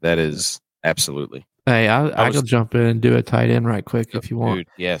 that is absolutely. Hey, I can jump in and do a tight end right quick if you want. Dude,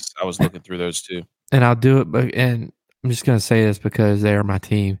 yes, I was looking through those too. And I'll do it, and I'm just going to say this because they are my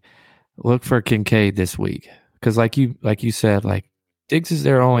team. Look for Kincaid this week because, like you said, like Diggs is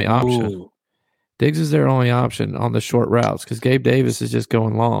their only option. Ooh. Diggs is their only option on the short routes because Gabe Davis is just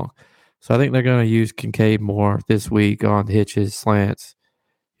going long. So I think they're going to use Kincaid more this week on hitches, slants,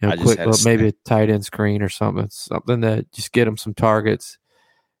 quick, maybe a tight end screen or something that just get them some targets.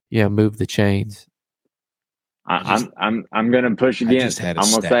 Yeah, move the chains. I'm gonna push against. I'm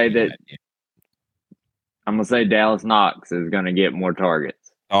gonna say Dallas Knox is gonna get more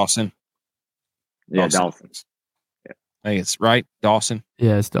targets. Dawson. Yeah, Dawson. Yeah. I think it's right. Dawson.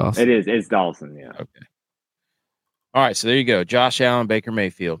 Yeah, it's Dawson. It is. It's Dawson. Yeah. Okay. All right. So there you go. Josh Allen, Baker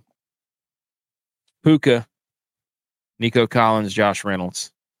Mayfield, Puka, Nico Collins, Josh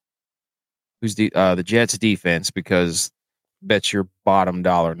Reynolds. Who's the Jets defense? Because bet your bottom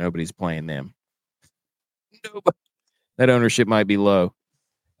dollar nobody's playing them. Nobody. That ownership might be low.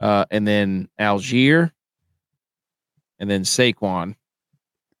 And then Algier, and then Saquon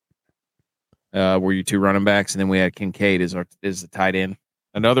were your 2 running backs, and then we had Kincaid is the tight end.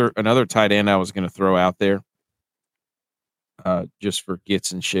 Another tight end I was going to throw out there, just for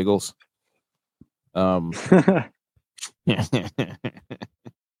gits and shiggles.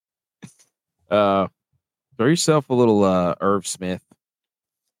 Throw yourself a little Irv Smith.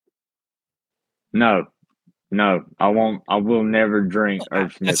 No, I won't. I will never drink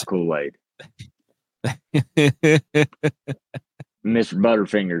Irv Smith Kool-Aid. Mr.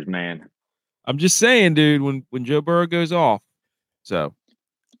 Butterfingers, man. I'm just saying, dude, when Joe Burrow goes off. So,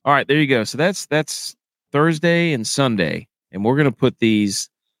 all right, there you go. So that's Thursday and Sunday, and we're gonna put these.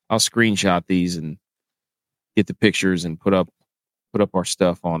 I'll screenshot these and get the pictures and put up our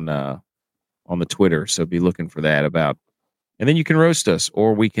stuff on the Twitter. So be looking for that about. And then you can roast us,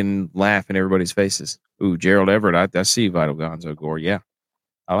 or we can laugh in everybody's faces. Ooh, Gerald Everett. I see Vital Gonzo Gore. Yeah,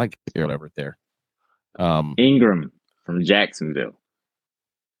 I like Gerald Everett there. Ingram from Jacksonville.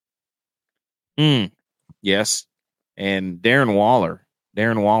 Yes. And Darren Waller.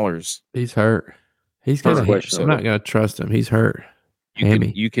 Darren Waller's. He's hurt. He's gonna. I'm not gonna trust him. He's hurt.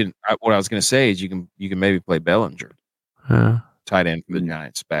 You can. What I was gonna say is you can maybe play Bellinger, tight end for the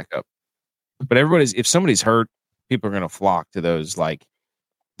Giants, back up. But if somebody's hurt, people are gonna flock to those. Like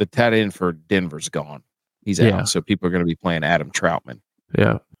the tight end for Denver's gone. He's out. So people are gonna be playing Adam Troutman.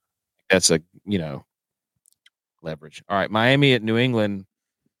 Yeah, that's a leverage. All right, Miami at New England,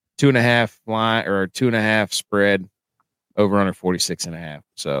 2.5 line or 2.5 spread, over under 46.5.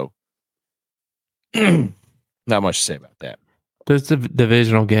 So not much to say about that. It's a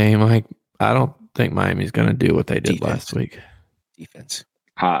divisional game. Like I don't think Miami's going to do what they did last week. Defense,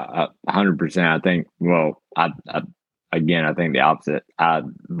 100%. I think. Well, I think the opposite. I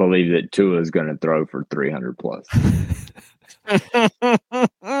believe that Tua is going to throw for 300 plus.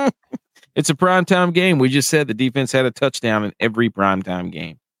 It's a primetime game. We just said the defense had a touchdown in every primetime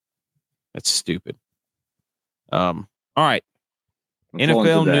game. That's stupid. All right.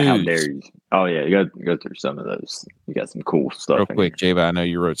 NFL news. How dare you? Oh yeah, you got to go through some of those. You got some cool stuff. Real quick, J-Ba, I know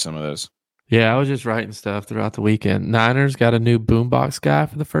you wrote some of those. Yeah, I was just writing stuff throughout the weekend. Niners got a new boombox guy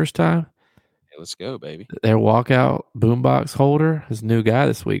for the first time. Hey, let's go, baby. Their walkout boombox holder is a new guy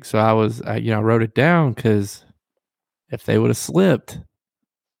this week. So I wrote it down because if they would have slipped,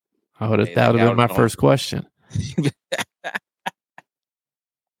 that would have been my first question.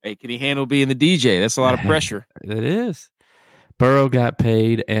 Hey, can he handle being the DJ? That's a lot of pressure. It is. Burrow got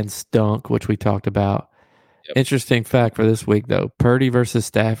paid and stunk, which we talked about. Yep. Interesting fact for this week, though. Purdy versus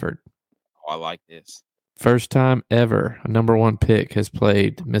Stafford. Oh, I like this. First time ever a number one pick has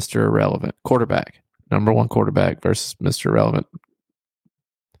played Mr. Irrelevant. Quarterback. Number one quarterback versus Mr. Irrelevant.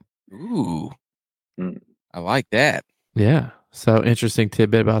 Ooh. I like that. Yeah. So interesting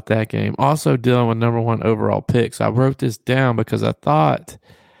tidbit about that game. Also dealing with number one overall picks. I wrote this down because I thought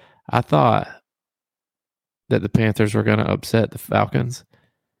that the Panthers were going to upset the Falcons.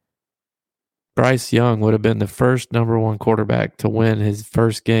 Bryce Young would have been the first number one quarterback to win his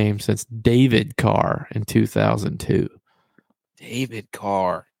first game since David Carr in 2002. David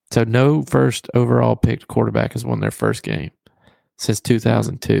Carr. So no first overall picked quarterback has won their first game since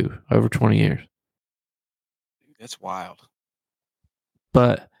 2002, over 20 years. Dude, that's wild.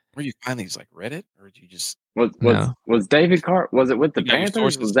 But where do you find these, like Reddit, or did you just was David Carr? Was it with the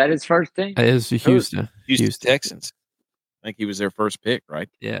Panthers? Was that his first team? It is Houston Texans. I think he was their first pick, right?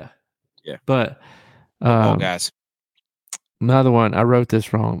 Yeah. But guys, another one. I wrote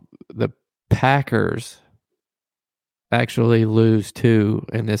this wrong. The Packers actually lose 2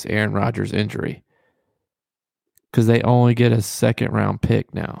 in this Aaron Rodgers injury because they only get a second round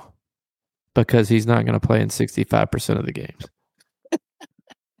pick now because he's not going to play in 65% of the games.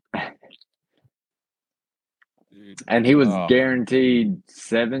 And he was guaranteed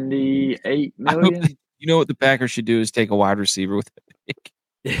 $78 million. You know what the Packers should do is take a wide receiver with a pick.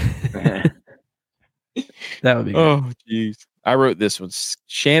 That would be good. Oh, jeez. I wrote this one.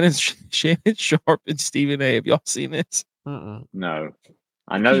 Shannon Sharp and Stephen A. Have y'all seen this? No.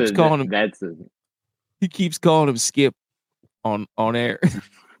 I know he keeps calling him Skip on air.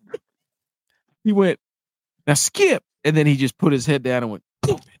 He went, now Skip. And then he just put his head down and went,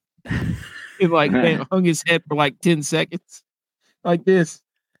 and hung his head for like 10 seconds like this.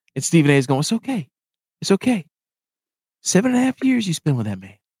 And Stephen A. is going, it's okay. It's okay. 7.5 years you spent with that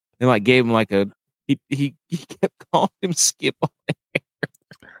man. And gave him he kept calling him Skip on air.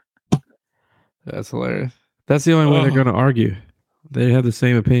 That's hilarious. That's the only way they're going to argue. They have the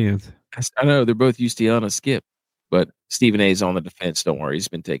same opinions. I know they're both used to yelling a Skip, but Stephen A. is on the defense. Don't worry, he's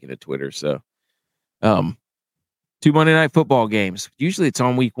been taking to Twitter. So, 2 Monday Night Football games. Usually it's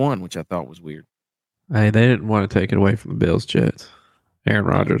on week 1, which I thought was weird. Hey, they didn't want to take it away from the Bills, Jets. Aaron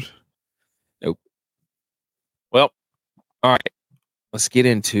Rodgers. Nope. Well, all right. Let's get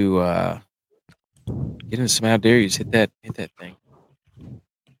into some How Dare Yous. Hit that thing.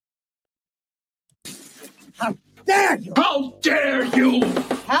 How dare you? How dare you?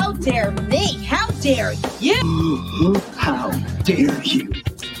 How dare me? How dare you? How dare you?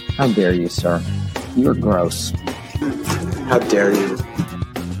 How dare you, sir? You're gross. How dare you?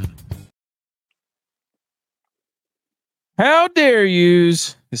 How dare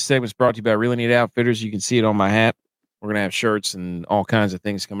yous? This segment's brought to you by Really Neat Outfitters. You can see it on my hat. We're going to have shirts and all kinds of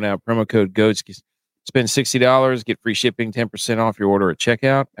things coming out. Promo code GOATS. Spend $60, get free shipping, 10% off your order at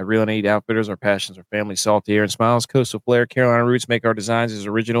checkout. At Really Neat Outfitters, our passions are family, salty air, and smiles. Coastal flair, Carolina roots make our designs as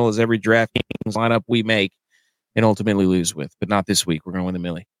original as every DraftKings lineup we make and ultimately lose with. But not this week. We're going to win the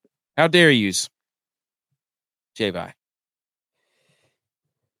Millie. How dare yous? J-Vi.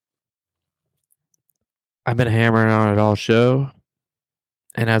 I've been hammering on it all show.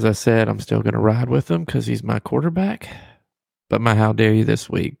 And as I said, I'm still going to ride with him because he's my quarterback. But my how dare you this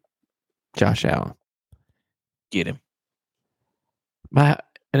week, Josh Allen. Get him. And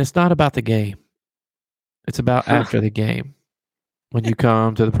it's not about the game. It's about after the game. When you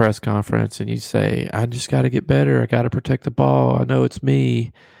come to the press conference and you say, I just got to get better. I got to protect the ball. I know it's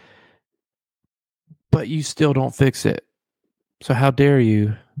me. But you still don't fix it. So how dare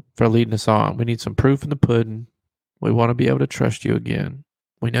you for leading us on? We need some proof in the pudding. We want to be able to trust you again.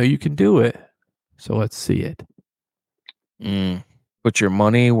 We know you can do it. So let's see it. Put your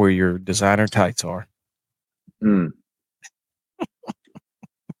money where your designer tights are. All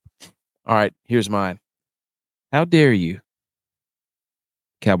right, here's mine. How dare you,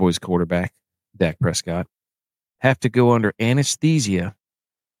 Cowboys quarterback Dak Prescott, have to go under anesthesia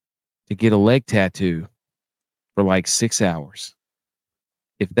to get a leg tattoo for like 6 hours?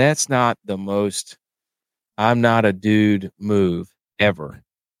 If that's not the most I'm not a dude move ever,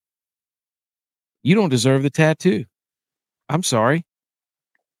 you don't deserve the tattoo. I'm sorry.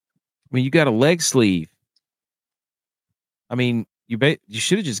 I mean, you got a leg sleeve. I mean, you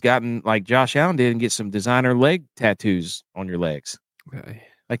should have just gotten like Josh Allen did and get some designer leg tattoos on your legs. Okay.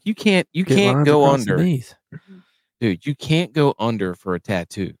 Like you can't go under. Dude, you can't go under for a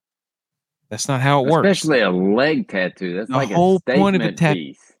tattoo. That's not how it works. Especially a leg tattoo. That's the like whole a point of a statement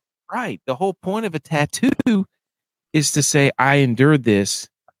piece. Right. The whole point of a tattoo is to say, I endured this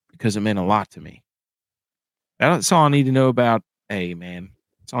because it meant a lot to me. That's all I need to know about. Hey, man,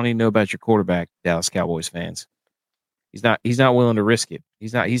 that's all I need to know about your quarterback, Dallas Cowboys fans. He's not willing to risk it.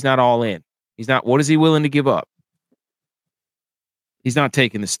 He's not all in. What is he willing to give up? He's not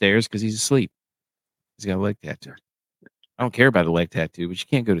taking the stairs because he's asleep. He's got a leg tattoo. I don't care about a leg tattoo, but you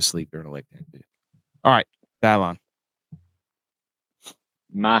can't go to sleep during a leg tattoo. All right, DYLON.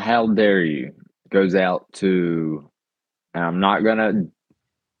 My how dare you goes out to, and I'm not going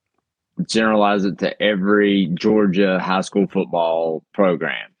to generalize it to every Georgia high school football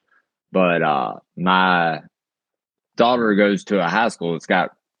program, but my daughter goes to a high school that's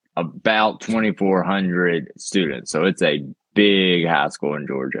got about 2,400 students. So it's a big high school in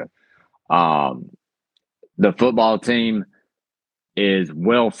Georgia. The football team is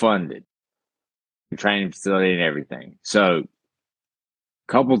well funded, training facility and everything. So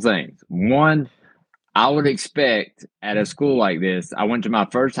couple things. One, I would expect at a school like this, I went to my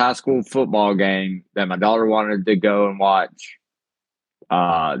first high school football game that my daughter wanted to go and watch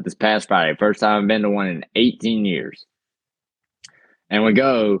this past Friday. First time I've been to one in 18 years. And we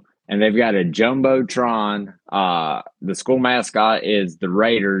go, and they've got a Jumbotron. The school mascot is the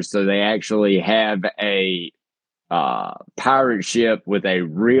Raiders, so they actually have a pirate ship with a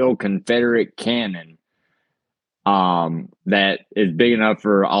real Confederate cannon that is big enough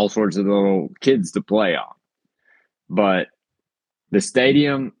for all sorts of little kids to play on. But the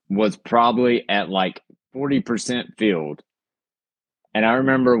stadium was probably at like 40% filled. And I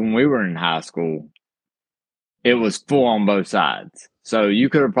remember when we were in high school, it was full on both sides. So you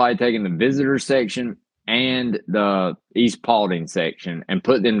could have probably taken the visitor section and the East Paulding section and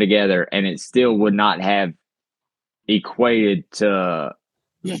put them together, and it still would not have equated to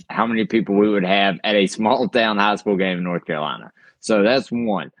how many people we would have at a small town high school game in North Carolina. So that's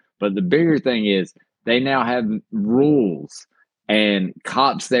one. But the bigger thing is they now have rules and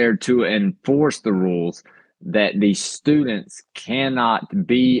cops there to enforce the rules that the students cannot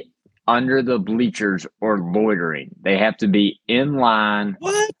be under the bleachers or loitering. They have to be in line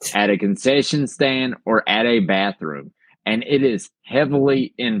at a concession stand or at a bathroom. And it is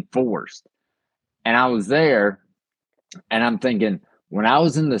heavily enforced. And I was there and I'm thinking, when I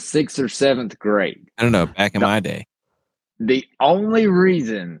was in the 6th or 7th grade, I don't know, back in my day, the only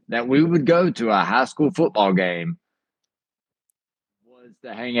reason that we would go to a high school football game was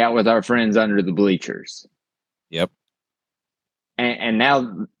to hang out with our friends under the bleachers. Yep. And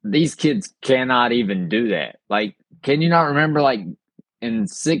now these kids cannot even do that. Like, can you not remember, like, in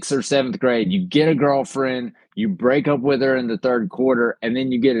 6th or 7th grade, you get a girlfriend, you break up with her in the 3rd quarter, and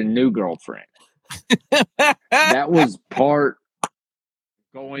then you get a new girlfriend. That was part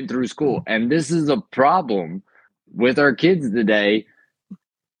going through school. And this is a problem with our kids today.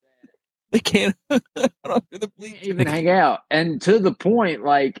 They can't even hang out. And to the point,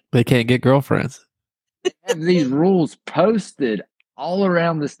 like, they can't get girlfriends. They have these rules posted all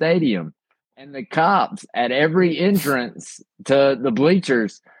around the stadium, and the cops at every entrance to the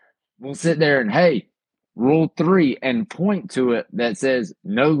bleachers will sit there and, hey, rule 3, and point to it that says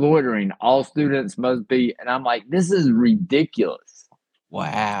no loitering. All students must be. And I'm like, this is ridiculous.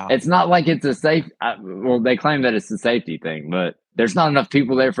 Wow. It's not like it's a safe. Well, they claim that it's a safety thing, but there's not enough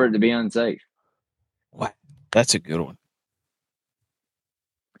people there for it to be unsafe. Wow. That's a good one.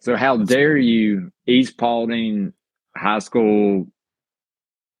 So how dare you, East Paulding High School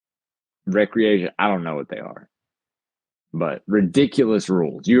recreation? I don't know what they are, but ridiculous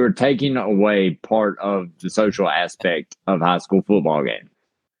rules. You are taking away part of the social aspect of high school football game.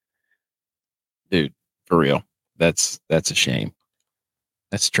 Dude, for real. That's a shame.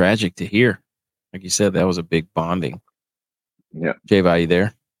 That's tragic to hear. Like you said, that was a big bonding. Yeah. J-Vi, you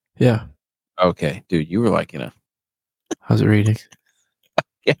there? Yeah. Okay. Dude, you were like in a... How's it reading?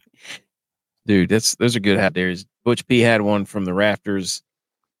 Yeah. Dude, those are good out there. Butch P had one from the rafters.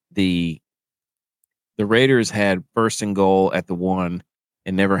 The Raiders had 1st and goal at the 1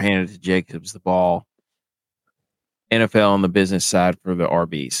 and never handed to Jacobs the ball. NFL on the business side for the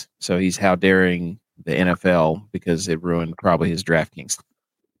RBs. So he's how daring the NFL because it ruined probably his DraftKings.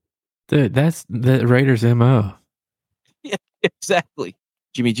 Dude, that's the Raiders' MO. Yeah, exactly.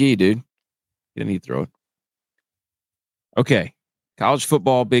 Jimmy G, dude. You don't need to throw it. Okay. College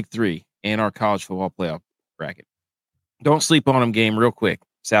football, big 3, and our college football playoff bracket. Don't sleep on them game real quick.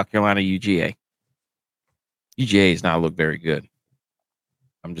 South Carolina, UGA. UGA has not looked very good.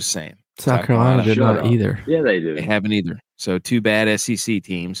 I'm just saying. South Carolina did not either. Yeah, they do. They haven't either. So 2 bad SEC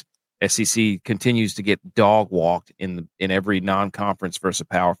teams. SEC continues to get dog walked in every non-conference versus a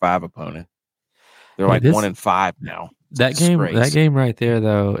Power 5 opponent. They're like 1-5 now. That game right there,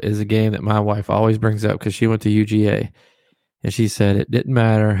 though, is a game that my wife always brings up because she went to UGA, and she said it didn't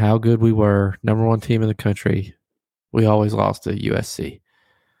matter how good we were, number one team in the country, we always lost to USC.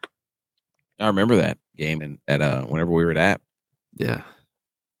 I remember that game at whenever we were at App. Yeah,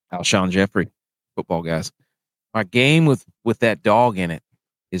 Alshon Jeffrey, football guys. My game with that dog in it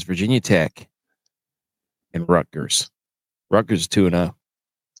is Virginia Tech and Rutgers. Rutgers is 2-0.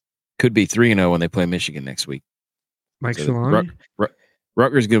 Could be 3-0 when they play Michigan next week. Mike Shalani?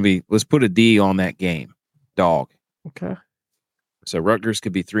 Rutgers is going to be, let's put a D on that game. Dog. Okay. So Rutgers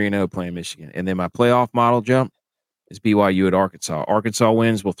could be 3-0 playing Michigan. And then my playoff model jump is BYU at Arkansas. Arkansas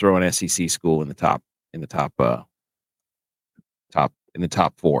wins, we'll throw an SEC school in the top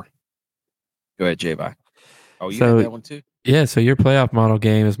four. Go ahead, J-Vi. Oh, you had that one too? Yeah, so your playoff model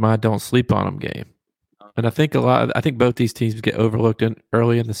game is my don't sleep on them game. And I think both these teams get overlooked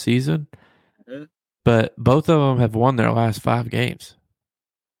early in the season, but both of them have won their last 5 games.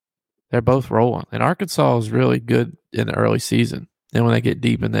 They're both rolling. And Arkansas is really good in the early season. Then when they get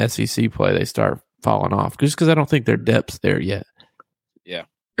deep in the SEC play, they start falling off just because I don't think their depth's there yet. Yeah.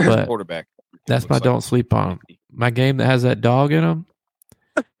 But quarterback. That's my don't sleep on them. My game that has that dog in them,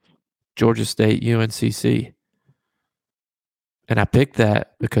 Georgia State, UNCC. And I picked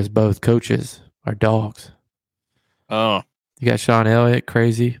that because both coaches are dogs. Oh. You got Sean Elliott,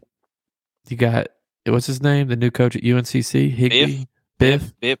 crazy. You got, what's his name? The new coach at UNCC? Higby?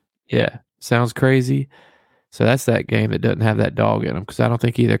 Biff? Yeah. Sounds crazy. So that's that game that doesn't have that dog in them because I don't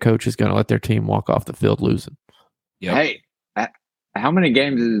think either coach is going to let their team walk off the field losing. Yep. Hey, how many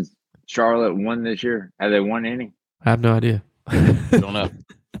games has Charlotte won this year? Have they won any? I have no idea. Don't know.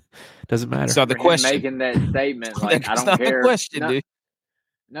 Doesn't matter. It's not the question. Making that statement, like I don't not care. The question, dude.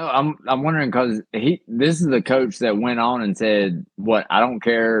 No, I'm wondering because this is the coach that went on and said, "What I don't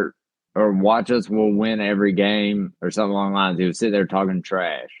care or watch us, we'll win every game" or something along the lines. He was sitting there talking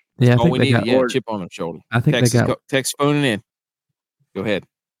trash. Yeah, I think we need a chip on the shoulder. I think text phoning in. Go ahead.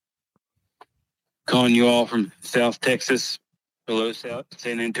 Calling you all from South Texas, below South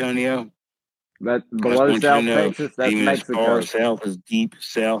San Antonio. But below South Texas, that's even Mexico. As far south as deep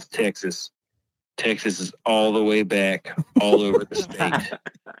South Texas. Texas is all the way back, all over the state.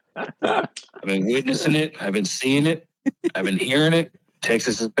 I've been witnessing it. I've been seeing it. I've been hearing it.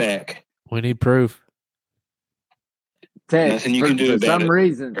 Texas is back. We need proof. Nothing you can do about some it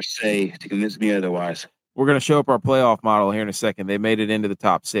reason or say to convince me otherwise. We're going to show up our playoff model here in a second. They made it into the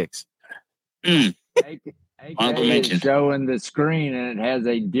top 6. Honorable mention. Showing the screen and it has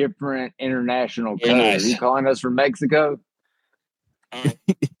a different international code. Nice. Are you calling us from Mexico? All right.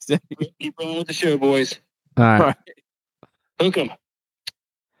 Keep rolling with the show, boys. All right. Hook 'em.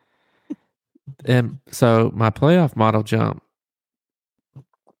 And so my playoff model jump,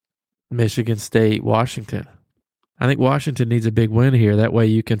 Michigan State, Washington. I think Washington needs a big win here. That way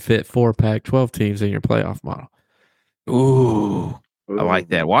you can fit 4 Pac-12 teams in your playoff model. Ooh. I like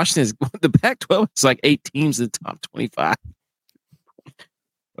that. Washington's the Pac-12 is like 8 teams in the top 25.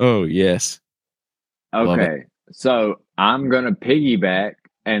 Oh, yes. Okay. So I'm going to piggyback,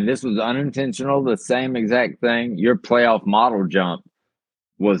 and this was unintentional, the same exact thing. Your playoff model jump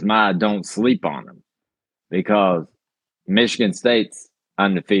was my don't sleep on them because Michigan State's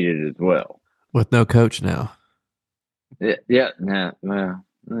undefeated as well. With no coach now. But yeah.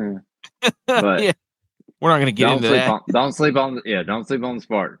 We're not going to get into that. Don't sleep on the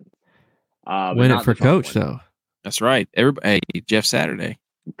Spartans. Win it for coach, though. That's right. Everybody, hey, Jeff Saturday.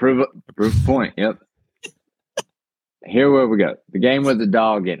 Prove point. Yep. Here where we go. The game with the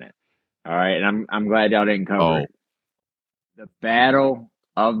dog in it. All right, and I'm glad y'all didn't cover it. The Battle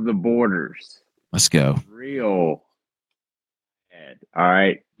of the Borders. Let's go. Real bad. All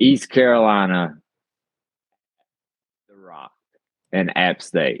right. East Carolina, The Rock, and App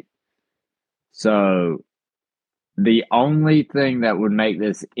State. So the only thing that would make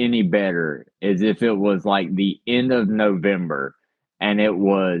this any better is if it was like the end of November and it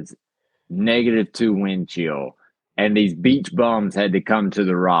was -2 wind chill and these beach bums had to come to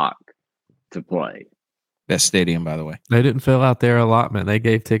The Rock to play. Best stadium, by the way. They didn't fill out their allotment. They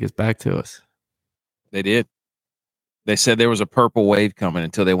gave tickets back to us. They did. They said there was a purple wave coming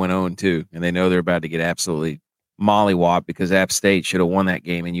until they went 0-2, and they know they're about to get absolutely mollywopped because App State should have won that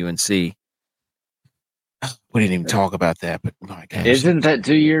game in UNC. We didn't even talk about that, but my gosh. Isn't that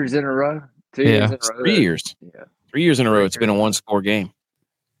 2 years in a row? 2 years in a row? 3 years. Yeah. 3 years in a row. It's been a 1-score game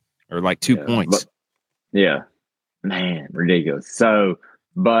or like 2 points. Man, ridiculous. So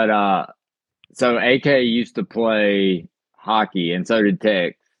AK used to play hockey, and so did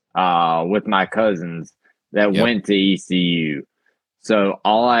Tex with my cousins that went to ECU. So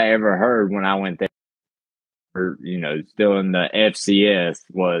all I ever heard when I went there still in the FCS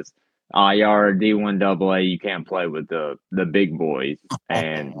was, y'all are D1 AA, you can't play with the big boys,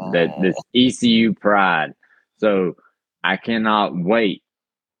 and that this ECU pride. So I cannot wait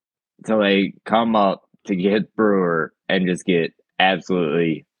till they come up to get Brewer and just get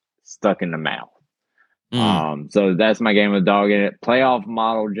absolutely stuck in the mouth. So that's my game with dog in it. Playoff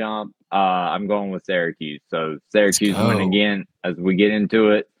model jump. I'm going with Syracuse. So Syracuse win again as we get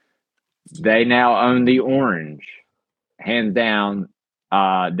into it. They now own the orange, hands down.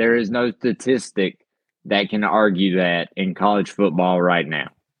 There is no statistic that can argue that in college football right now.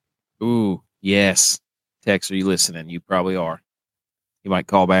 Ooh, yes. Tex, are you listening? You probably are. You might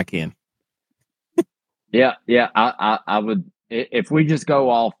call back in. Yeah. I would. If we just go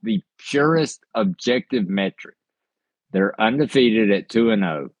off the purest objective metric, they're undefeated at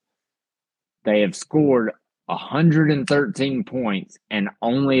 2-0. They have scored 113 points and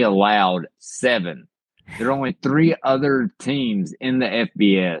only allowed 7. There are only 3 other teams in the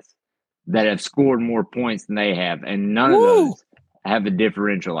FBS that have scored more points than they have, and none of those have a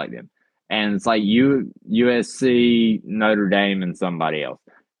differential like them. And it's like USC, Notre Dame, and somebody else.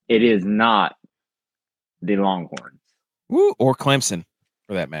 It is not the Longhorns. Or Clemson,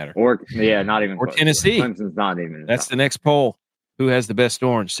 for that matter. Not even or close. Tennessee. Clemson's not even. That's the next poll. Who has the best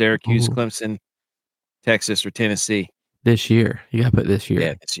orange? Syracuse, Clemson, Texas, or Tennessee? This year. You got to put this year.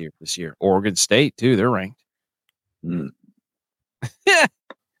 Yeah, this year. Oregon State, too. They're ranked. All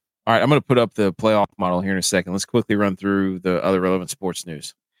right, I'm going to put up the playoff model here in a second. Let's quickly run through the other relevant sports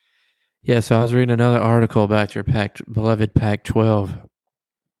news. Yeah, so I was reading another article about your beloved Pac-12.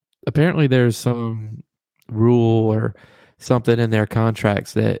 Apparently there's some rule or something in their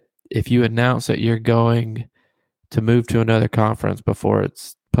contracts that if you announce that you're going to move to another conference before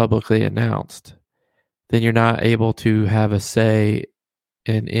it's publicly announced, then you're not able to have a say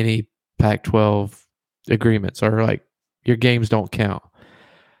in any Pac-12 agreements, or like your games don't count.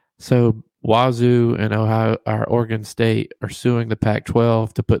 So Wazoo and Oregon State are suing the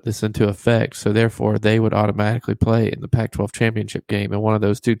Pac-12 to put this into effect. So therefore, they would automatically play in the Pac-12 championship game, and one of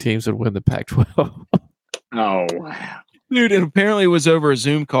those two teams would win the Pac-12. Oh, wow. Dude, it apparently was over a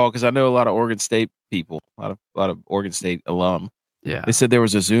Zoom call because I know a lot of Oregon State people, a lot of Oregon State alum. Yeah. They said there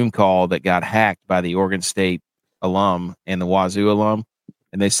was a Zoom call that got hacked by the Oregon State alum and the Wazoo alum.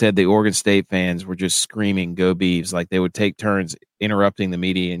 And they said the Oregon State fans were just screaming, "Go Beavs!" Like they would take turns interrupting the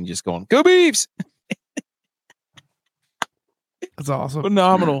media and just going, "Go Beavs!" That's awesome.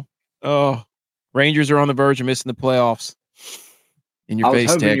 Phenomenal. Oh, Rangers are on the verge of missing the playoffs. In your face,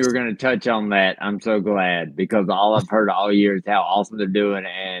 I was hoping Tex. you were going to touch on that. I'm so glad, because all I've heard all year is how awesome they're doing,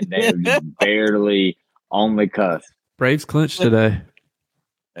 and they're just barely on the cusp. Braves clinched today.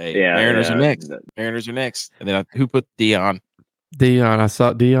 Hey, yeah, Mariners are next. Mariners are next. And then who put Dion? I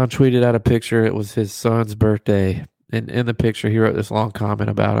saw Dion tweeted out a picture. It was his son's birthday. And in the picture, he wrote this long comment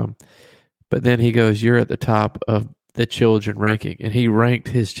about him. But then he goes, "You're at the top of the children ranking." And he ranked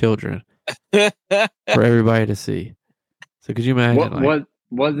his children for everybody to see. So could you imagine?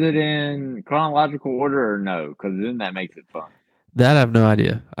 Was it in chronological order or no? Because then that makes it fun. That I have no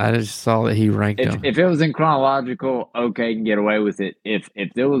idea. I just saw that he ranked them. If it was in chronological, okay, you can get away with it. If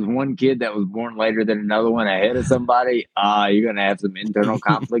there was one kid that was born later than another one ahead of somebody, you're going to have some internal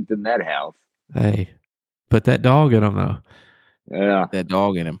conflict in that house. Hey, put that dog in him, though. Yeah. That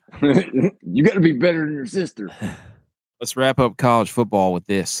dog in him. You got to be better than your sister. Let's wrap up college football with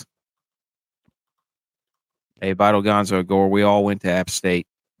this. Hey, Vital Gonzo Gore, we all went to App State,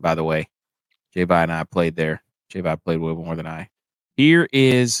 by the way. J-Vi and I played there. J-Vi played way more than I. Here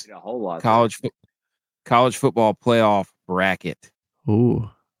is college football playoff bracket.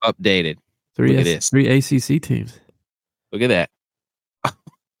 Ooh. Updated. Three ACC teams. Look at that.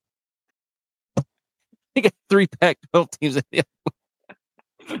 You got 3 Pac-12 teams.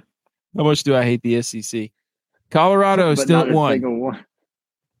 How much do I hate the SEC? Colorado still at 1.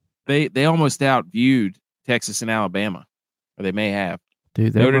 They almost outviewed Texas and Alabama, or they may have.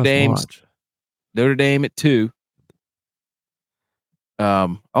 Dude, Notre Dame at 2.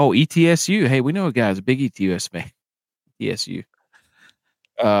 ETSU. Hey, we know a guy's a big ETS fan. ETSU.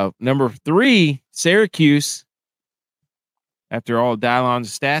 Number 3, Syracuse. After all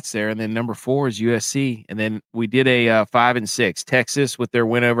DYLON's stats there, and then number 4 is USC, and then we did a 5 and 6. Texas with their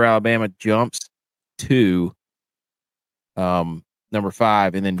win over Alabama jumps to number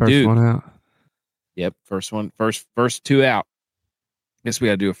 5, and then first Duke. One out. Yep, first 2 out. Guess we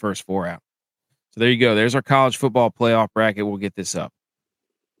got to do a first 4 out. So there you go. There's our college football playoff bracket. We'll get this up.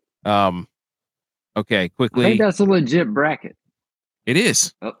 Okay, quickly. I think that's a legit bracket. It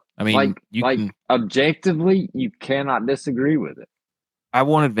is. I mean, objectively, you cannot disagree with it. I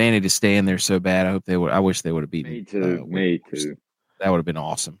wanted Vandy to stay in there so bad. I wish they would have beaten. Me too. Me too. That would have been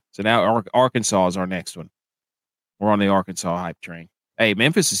awesome. So now Arkansas is our next one. We're on the Arkansas hype train. Hey,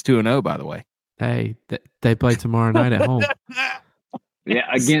 Memphis is 2-0, by the way. Hey, they play tomorrow night at home. Yeah,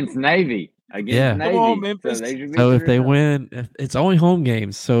 against Navy. Against Navy. Come on, Memphis. So if they win, it's only home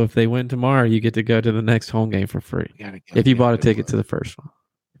games. So if they win tomorrow, you get to go to the next home game for free. If you bought a ticket to the first one.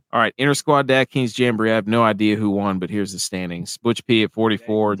 All right, Inter-Squad DraftKings Jamboree. I have no idea who won, but here's the standings. Butch P at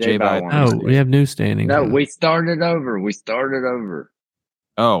 44. J-Bot. Oh, we have new standings. No, we started over.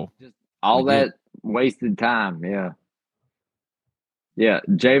 Oh. Just all that wasted time, yeah. Yeah,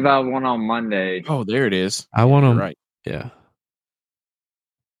 J-Bot won on Monday. Oh, there it is. I won on right. Yeah.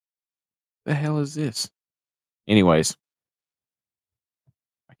 The hell is this? Anyways,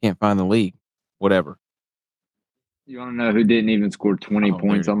 I can't find the league. Whatever. You want to know who didn't even score 20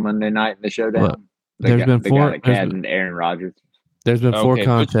 points on Monday night in the showdown? Look, there's been four. Aaron Rodgers. There's been four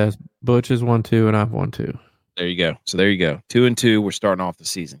contests. Butch has won 2, and I've won 2. There you go. So there you go. 2-2. We're starting off the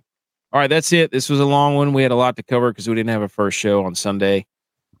season. All right, that's it. This was a long one. We had a lot to cover because we didn't have a first show on Sunday.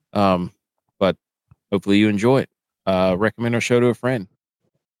 But hopefully you enjoy it. Recommend our show to a friend.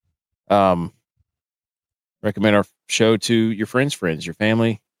 Recommend our show to your friends, your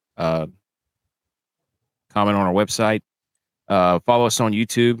family. Comment on our website. Follow us on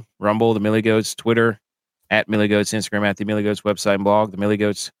YouTube, Rumble, The Millie Goats, Twitter, at Millie Goats, Instagram, at The Millie Goats, website and blog, The Millie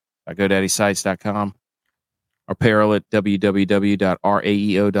Goats, GoDaddySites.com. Our apparel at www.raeo.live.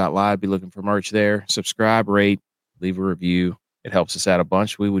 Be looking for merch there. Subscribe, rate, leave a review. It helps us out a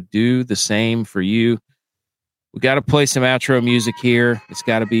bunch. We would do the same for you. We got to play some outro music here. It's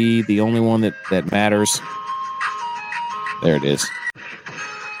got to be the only one that matters. There it is.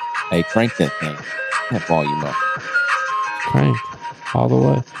 Hey, crank that thing. That volume up. Crank all the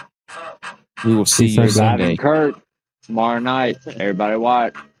way. We will see you Sunday. Kurt tomorrow night. Everybody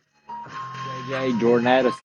watch. JJ, Jordan Addison.